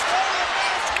 left.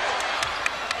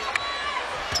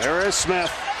 There is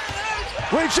Smith.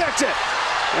 Rejected.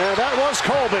 And that was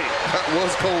Colby. That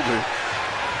was Colby.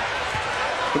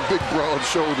 The big broad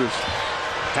shoulders.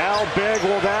 How big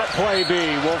will that play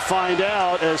be? We'll find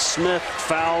out as Smith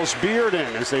fouls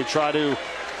Bearden as they try to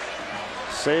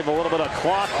save a little bit of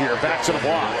clock here. Back to the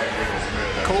block.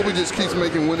 Colby just keeps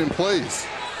making winning plays.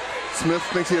 Smith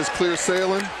thinks he has clear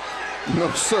sailing.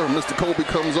 No, sir. Mr. Colby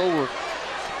comes over.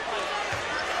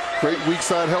 Great weak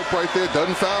side help right there.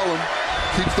 Doesn't foul him.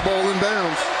 Keeps the ball in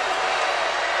bounds.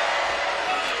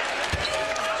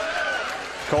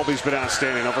 Colby's been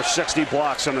outstanding. Over 60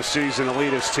 blocks on the season to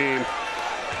lead his team.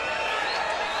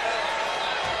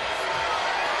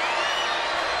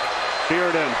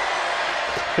 Bearden,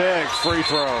 big free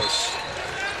throws.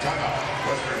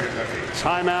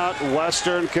 Timeout,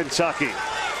 Western Kentucky.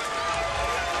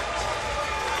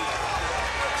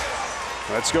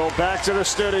 Let's go back to the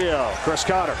studio. Chris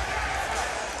Cotter.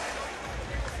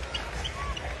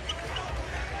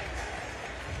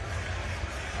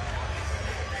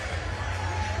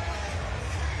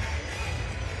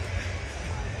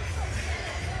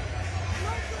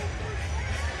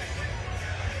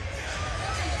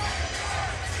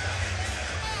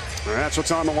 That's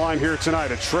what's on the line here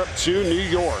tonight. A trip to New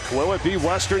York. Will it be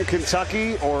Western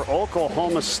Kentucky or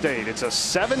Oklahoma State? It's a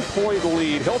 7-point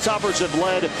lead. Hilltoppers have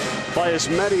led by as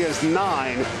many as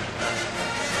 9.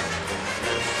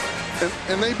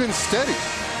 And they've been steady.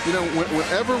 You know,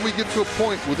 whenever we get to a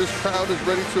point where this crowd is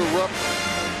ready to erupt,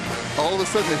 all of a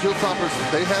sudden the Hilltoppers,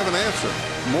 they have an answer.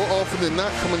 More often than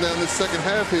not, coming down this second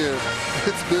half here,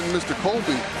 it's been Mr.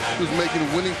 Colby who's making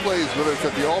winning plays, whether it's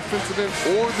at the offensive end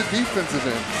or the defensive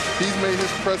end. He's made his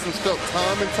presence felt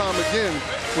time and time again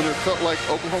when it felt like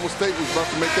Oklahoma State was about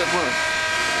to make that run.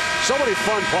 So many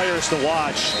fun players to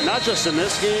watch, not just in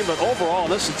this game, but overall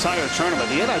in this entire tournament.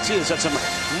 The NIT has had some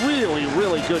really,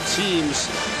 really good teams,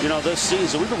 this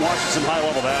season. We've been watching some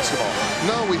high-level basketball.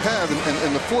 No, we have,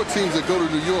 and the 4 teams that go to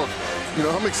New York,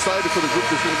 I'm excited for the group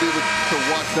that's going to be able to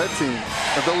watch that team.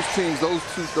 And those teams, those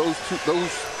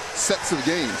sets of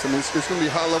games. I mean, it's going to be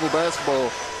high-level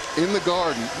basketball in the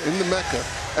Garden, in the Mecca,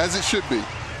 as it should be.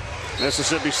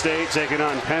 Mississippi State taking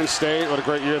on Penn State. What a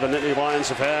great year the Nittany Lions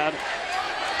have had.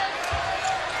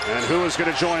 And who is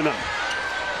going to join them?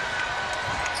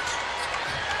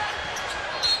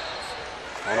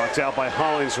 All knocked out by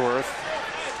Hollingsworth.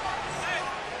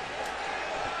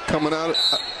 Coming out.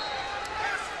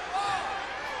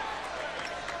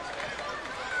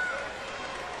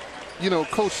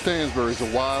 Coach Stansbury is a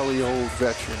wily old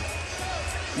veteran.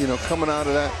 Coming out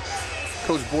of that,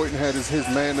 Coach Boynton had his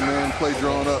man-to-man play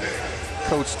drawn up.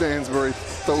 Coach Stansbury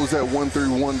throws that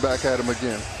 1-3-1 back at him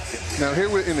again. Now here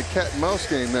we're in the cat and mouse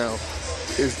game now.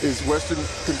 Is Western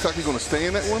Kentucky going to stay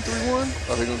in that 1-3-1?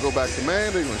 Are they going to go back to man?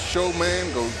 Are they going to show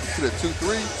man, go to that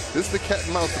 2-3? This is the cat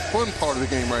and mouse, the fun part of the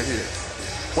game right here.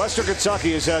 Western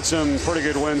Kentucky has had some pretty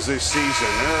good wins this season.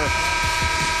 They're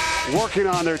working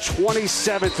on their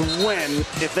 27th win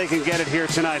if they can get it here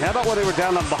tonight. How about when they were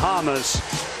down in the Bahamas?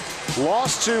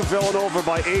 Lost to Villanova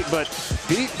by 8, but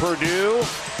beat Purdue,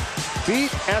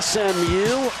 beat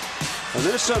SMU, and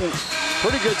there's some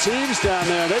pretty good teams down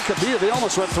there. They could be. They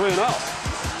almost went 3-0.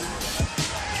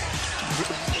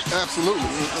 Absolutely.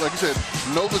 Like you said,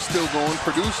 Nova's still going.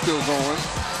 Purdue's still going.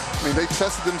 I mean, they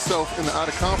tested themselves in the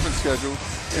out-of-conference schedule,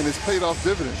 and it's paid off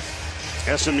dividends.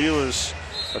 SMU is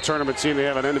a tournament team. They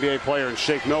have an NBA player in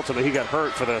Shake Milton, but he got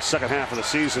hurt for the second half of the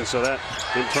season, so that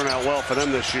didn't turn out well for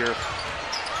them this year.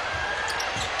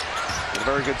 A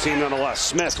very good team nonetheless.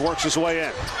 Smith works his way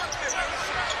in.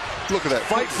 Look at that.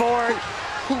 Fight for it.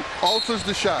 Who alters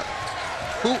the shot?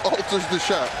 Who alters the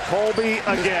shot? Colby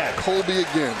again. Colby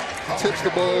again. Tips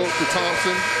the ball to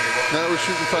Thompson. Now we're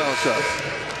shooting foul shots.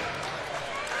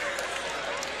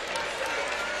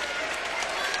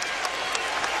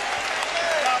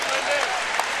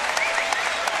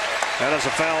 That is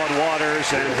a foul on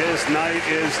Waters, and his night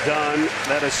is done.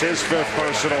 That is his 5th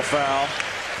personal foul.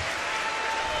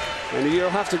 And you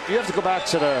have to go back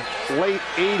to the late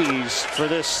 80s for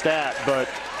this stat, but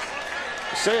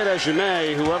say it as you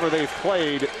may, whoever they've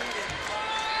played,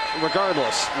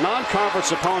 regardless,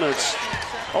 non-conference opponents,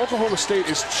 Oklahoma State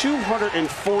is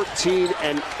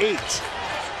 214-8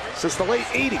 since the late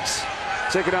 80s,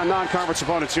 taking on non-conference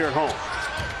opponents here at home.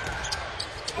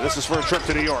 And this is for a trip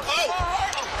to New York.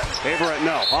 Averett,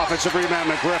 no. Offensive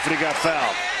rebound, McGriff, and he got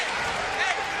fouled.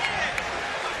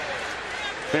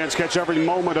 Fans catch every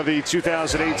moment of the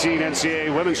 2018 NCAA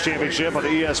Women's Championship on the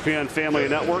ESPN Family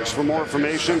Networks. For more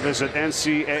information, visit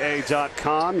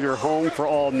ncaa.com, your home for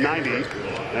all 90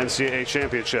 NCAA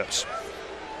championships.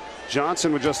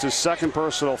 Johnson with just his 2nd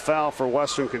personal foul for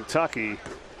Western Kentucky.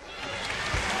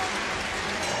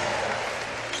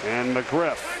 And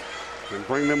McGriff can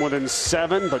bring them within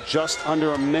 7, but just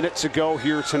under a minute to go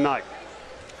here tonight.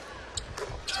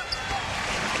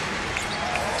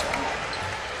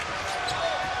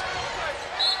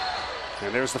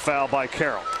 And there's the foul by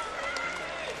Carroll.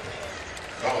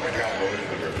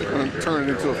 They're going to turn it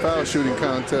into a foul shooting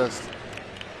contest.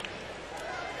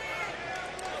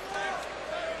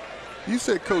 You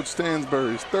said Coach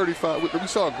Stansbury is 35. We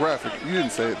saw a graphic. You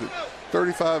didn't say it.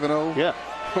 35-0. Yeah.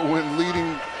 When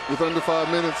leading with under 5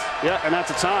 minutes. Yeah, and at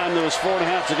the time there was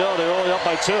 4.5 to go. They were only up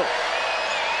by 2.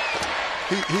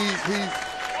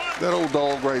 That old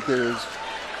dog right there is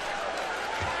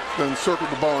done circled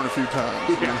the barn a few times.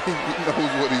 Yeah. He knows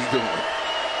what he's doing.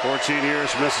 14 years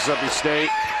from Mississippi State.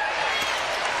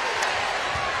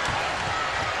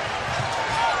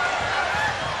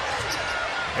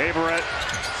 Averett.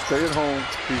 Stay at home.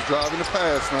 He's driving the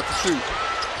pass, not to shoot.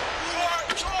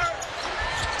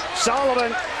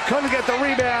 Solomon couldn't get the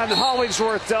rebound.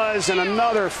 Hollingsworth does, and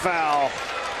another foul.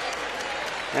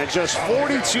 And just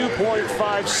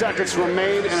 42.5 seconds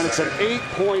remain, and it's an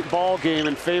 8-point ball game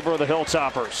in favor of the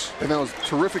Hilltoppers. And that was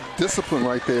terrific discipline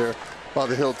right there by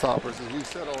the Hilltoppers. As we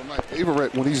said all night,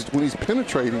 Averett, when he's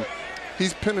penetrating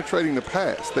the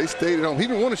pass. They stayed at home. He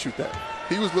didn't want to shoot that.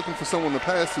 He was looking for someone to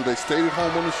pass to. They stayed at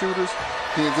home on the shooters.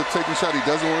 He ends up taking a shot he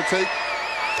doesn't want to take.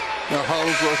 Now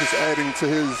Hollingsworth is adding to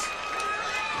his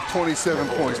 27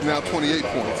 points, now 28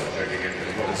 points.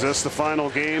 Is this the final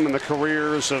game in the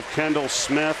careers of Kendall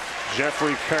Smith,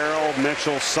 Jeffrey Carroll,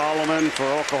 Mitchell Solomon for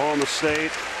Oklahoma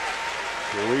State?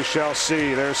 And we shall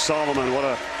see. There's Solomon. What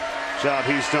a job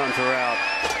he's done throughout.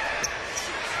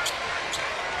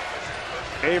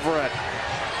 Averett.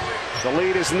 The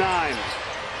lead is 9.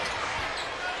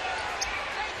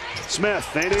 Smith,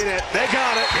 they need it. They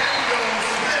got it.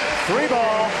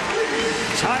 3-ball.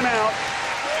 Timeout.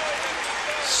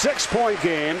 6-point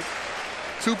game.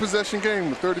 2-possession game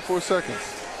with 34 seconds.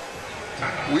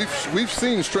 We've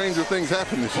seen stranger things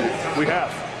happen this year. We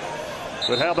have.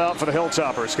 But how about for the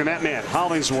Hilltoppers? Can that man,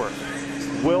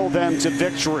 Hollingsworth, will them to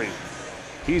victory?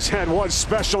 He's had one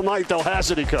special night, though,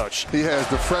 hasn't he, Coach? He has.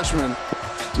 The freshman,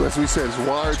 as we said, is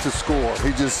wired to score.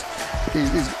 He's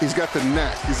got the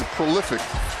knack. He's prolific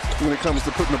when it comes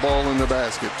to putting the ball in the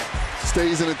basket.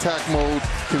 Stays in attack mode,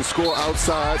 can score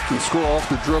outside, can score off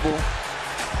the dribble.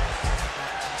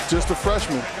 Just a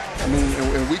freshman. I mean,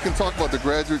 and we can talk about the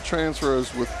graduate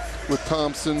transfers with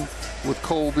Thompson, with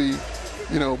Colby,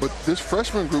 you know, but this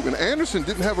freshman group, and Anderson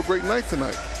didn't have a great night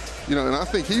tonight. You know, and I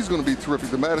think he's going to be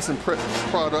terrific. The Madison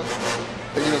product,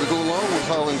 and, you know, to go along with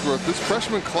Hollingsworth, this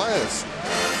freshman class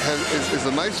is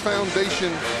a nice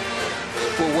foundation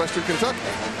for Western Kentucky.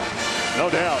 No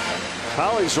doubt.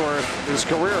 Hollingsworth, his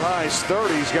career high is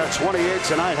 30. He's got 28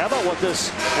 tonight. How about what this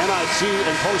NIT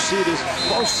and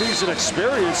postseason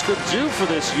experience could do for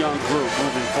this young group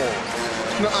moving forward?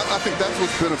 You know, I think that's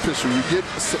what's beneficial. You get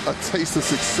a taste of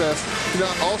success. You know,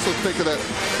 I also think of that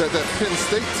Penn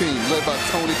State team led by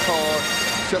Tony Carr,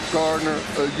 Jeff Gardner,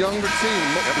 a younger team.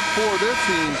 The core of their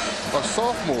team are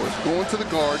sophomores going to the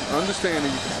Garden,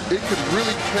 understanding it could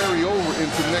really carry over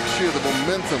into next year. The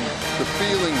momentum, the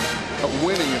feeling of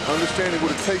winning, and understanding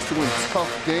what it takes to win tough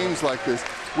games like this,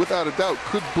 without a doubt,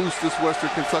 could boost this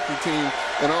Western Kentucky team,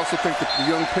 and I also think the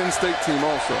young Penn State team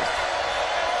also.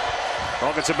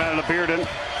 Offensive man to Bearden.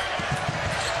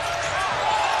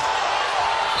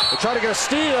 They try to get a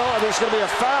steal, and there's going to be a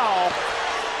foul.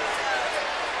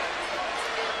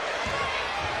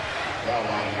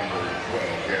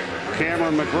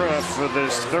 Cameron McGriff for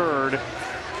this third.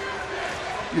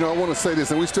 You know, I want to say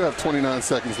this, and we still have 29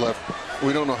 seconds left.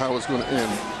 We don't know how it's going to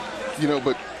end. You know,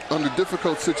 but under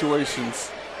difficult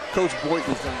situations, Coach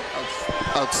Boynton's done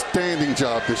an outstanding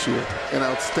job this year. An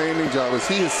outstanding job. As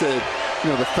he has said, you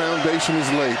know, the foundation is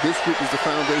laid. This group is the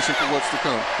foundation for what's to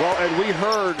come. Well, and we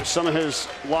heard some of his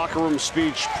locker room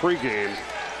speech pregame,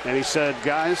 and he said,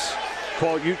 guys,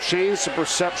 quote, you changed the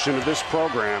perception of this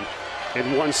program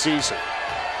in one season.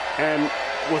 And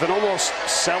with an almost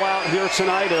sellout here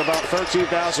tonight at about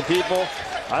 13,000 people,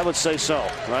 I would say so,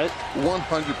 right?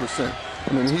 100%.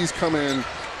 I mean, he's come in,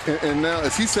 and now,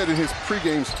 as he said in his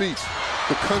pregame speech,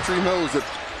 the country knows that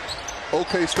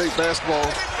OK State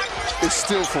basketball is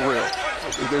still for real.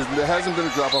 There hasn't been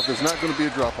a drop-off. There's not going to be a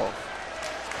drop-off.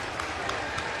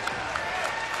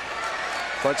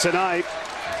 But tonight,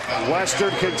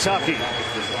 Western Kentucky.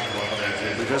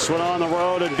 We just went on the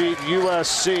road and beat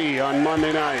USC on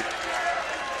Monday night.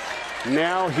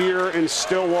 Now here in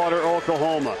Stillwater,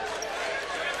 Oklahoma,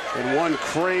 in one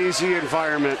crazy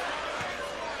environment.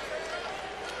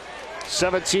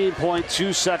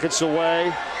 17.2 seconds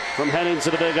away from heading to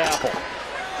the Big Apple.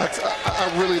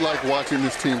 I really like watching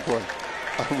this team play.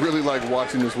 I really like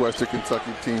watching this Western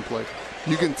Kentucky team play.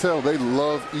 You can tell they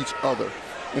love each other.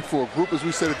 And for a group, as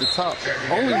we said at the top,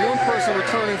 only one person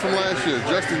returning from last year,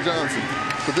 Justin Johnson.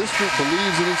 But this group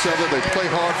believes in each other. They play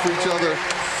hard for each other.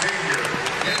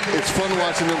 It's fun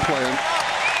watching them play.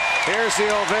 Here's the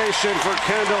ovation for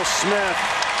Kendall Smith.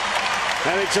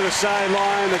 Heading to the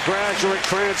sideline, the graduate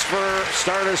transfer,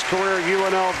 started his career at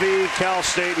UNLV, Cal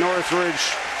State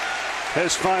Northridge.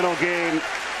 His final game.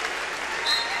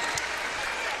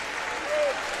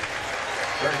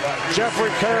 Jeffrey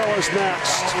Carroll is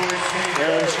next.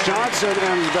 As Johnson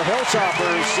and the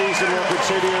Hilltoppers season will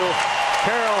continue,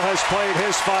 Carroll has played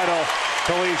his final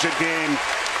collegiate game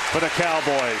for the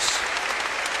Cowboys.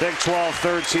 Big 12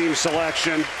 third team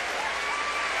selection.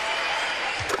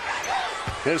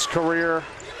 His career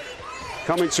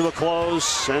coming to a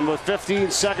close, and with 15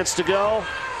 seconds to go,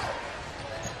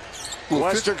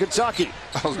 Western Kentucky.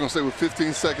 I was going to say, with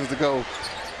 15 seconds to go,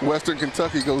 Western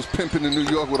Kentucky goes pimping to New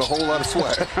York with a whole lot of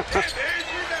swag.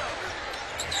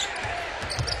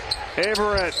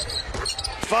 Averett,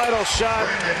 final shot.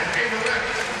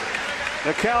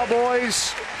 The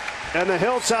Cowboys and the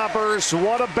Hilltoppers,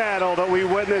 what a battle that we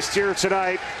witnessed here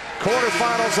tonight.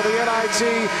 Quarterfinals of the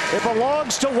NIT. It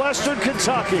belongs to Western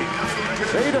Kentucky.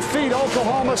 They defeat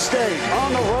Oklahoma State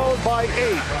on the road by 8.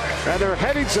 And they're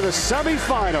heading to the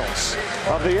semifinals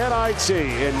of the NIT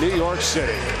in New York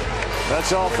City.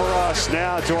 That's all for us.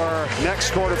 Now to our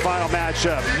next quarterfinal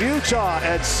matchup. Utah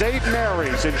at St.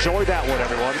 Mary's. Enjoy that one,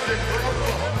 everyone.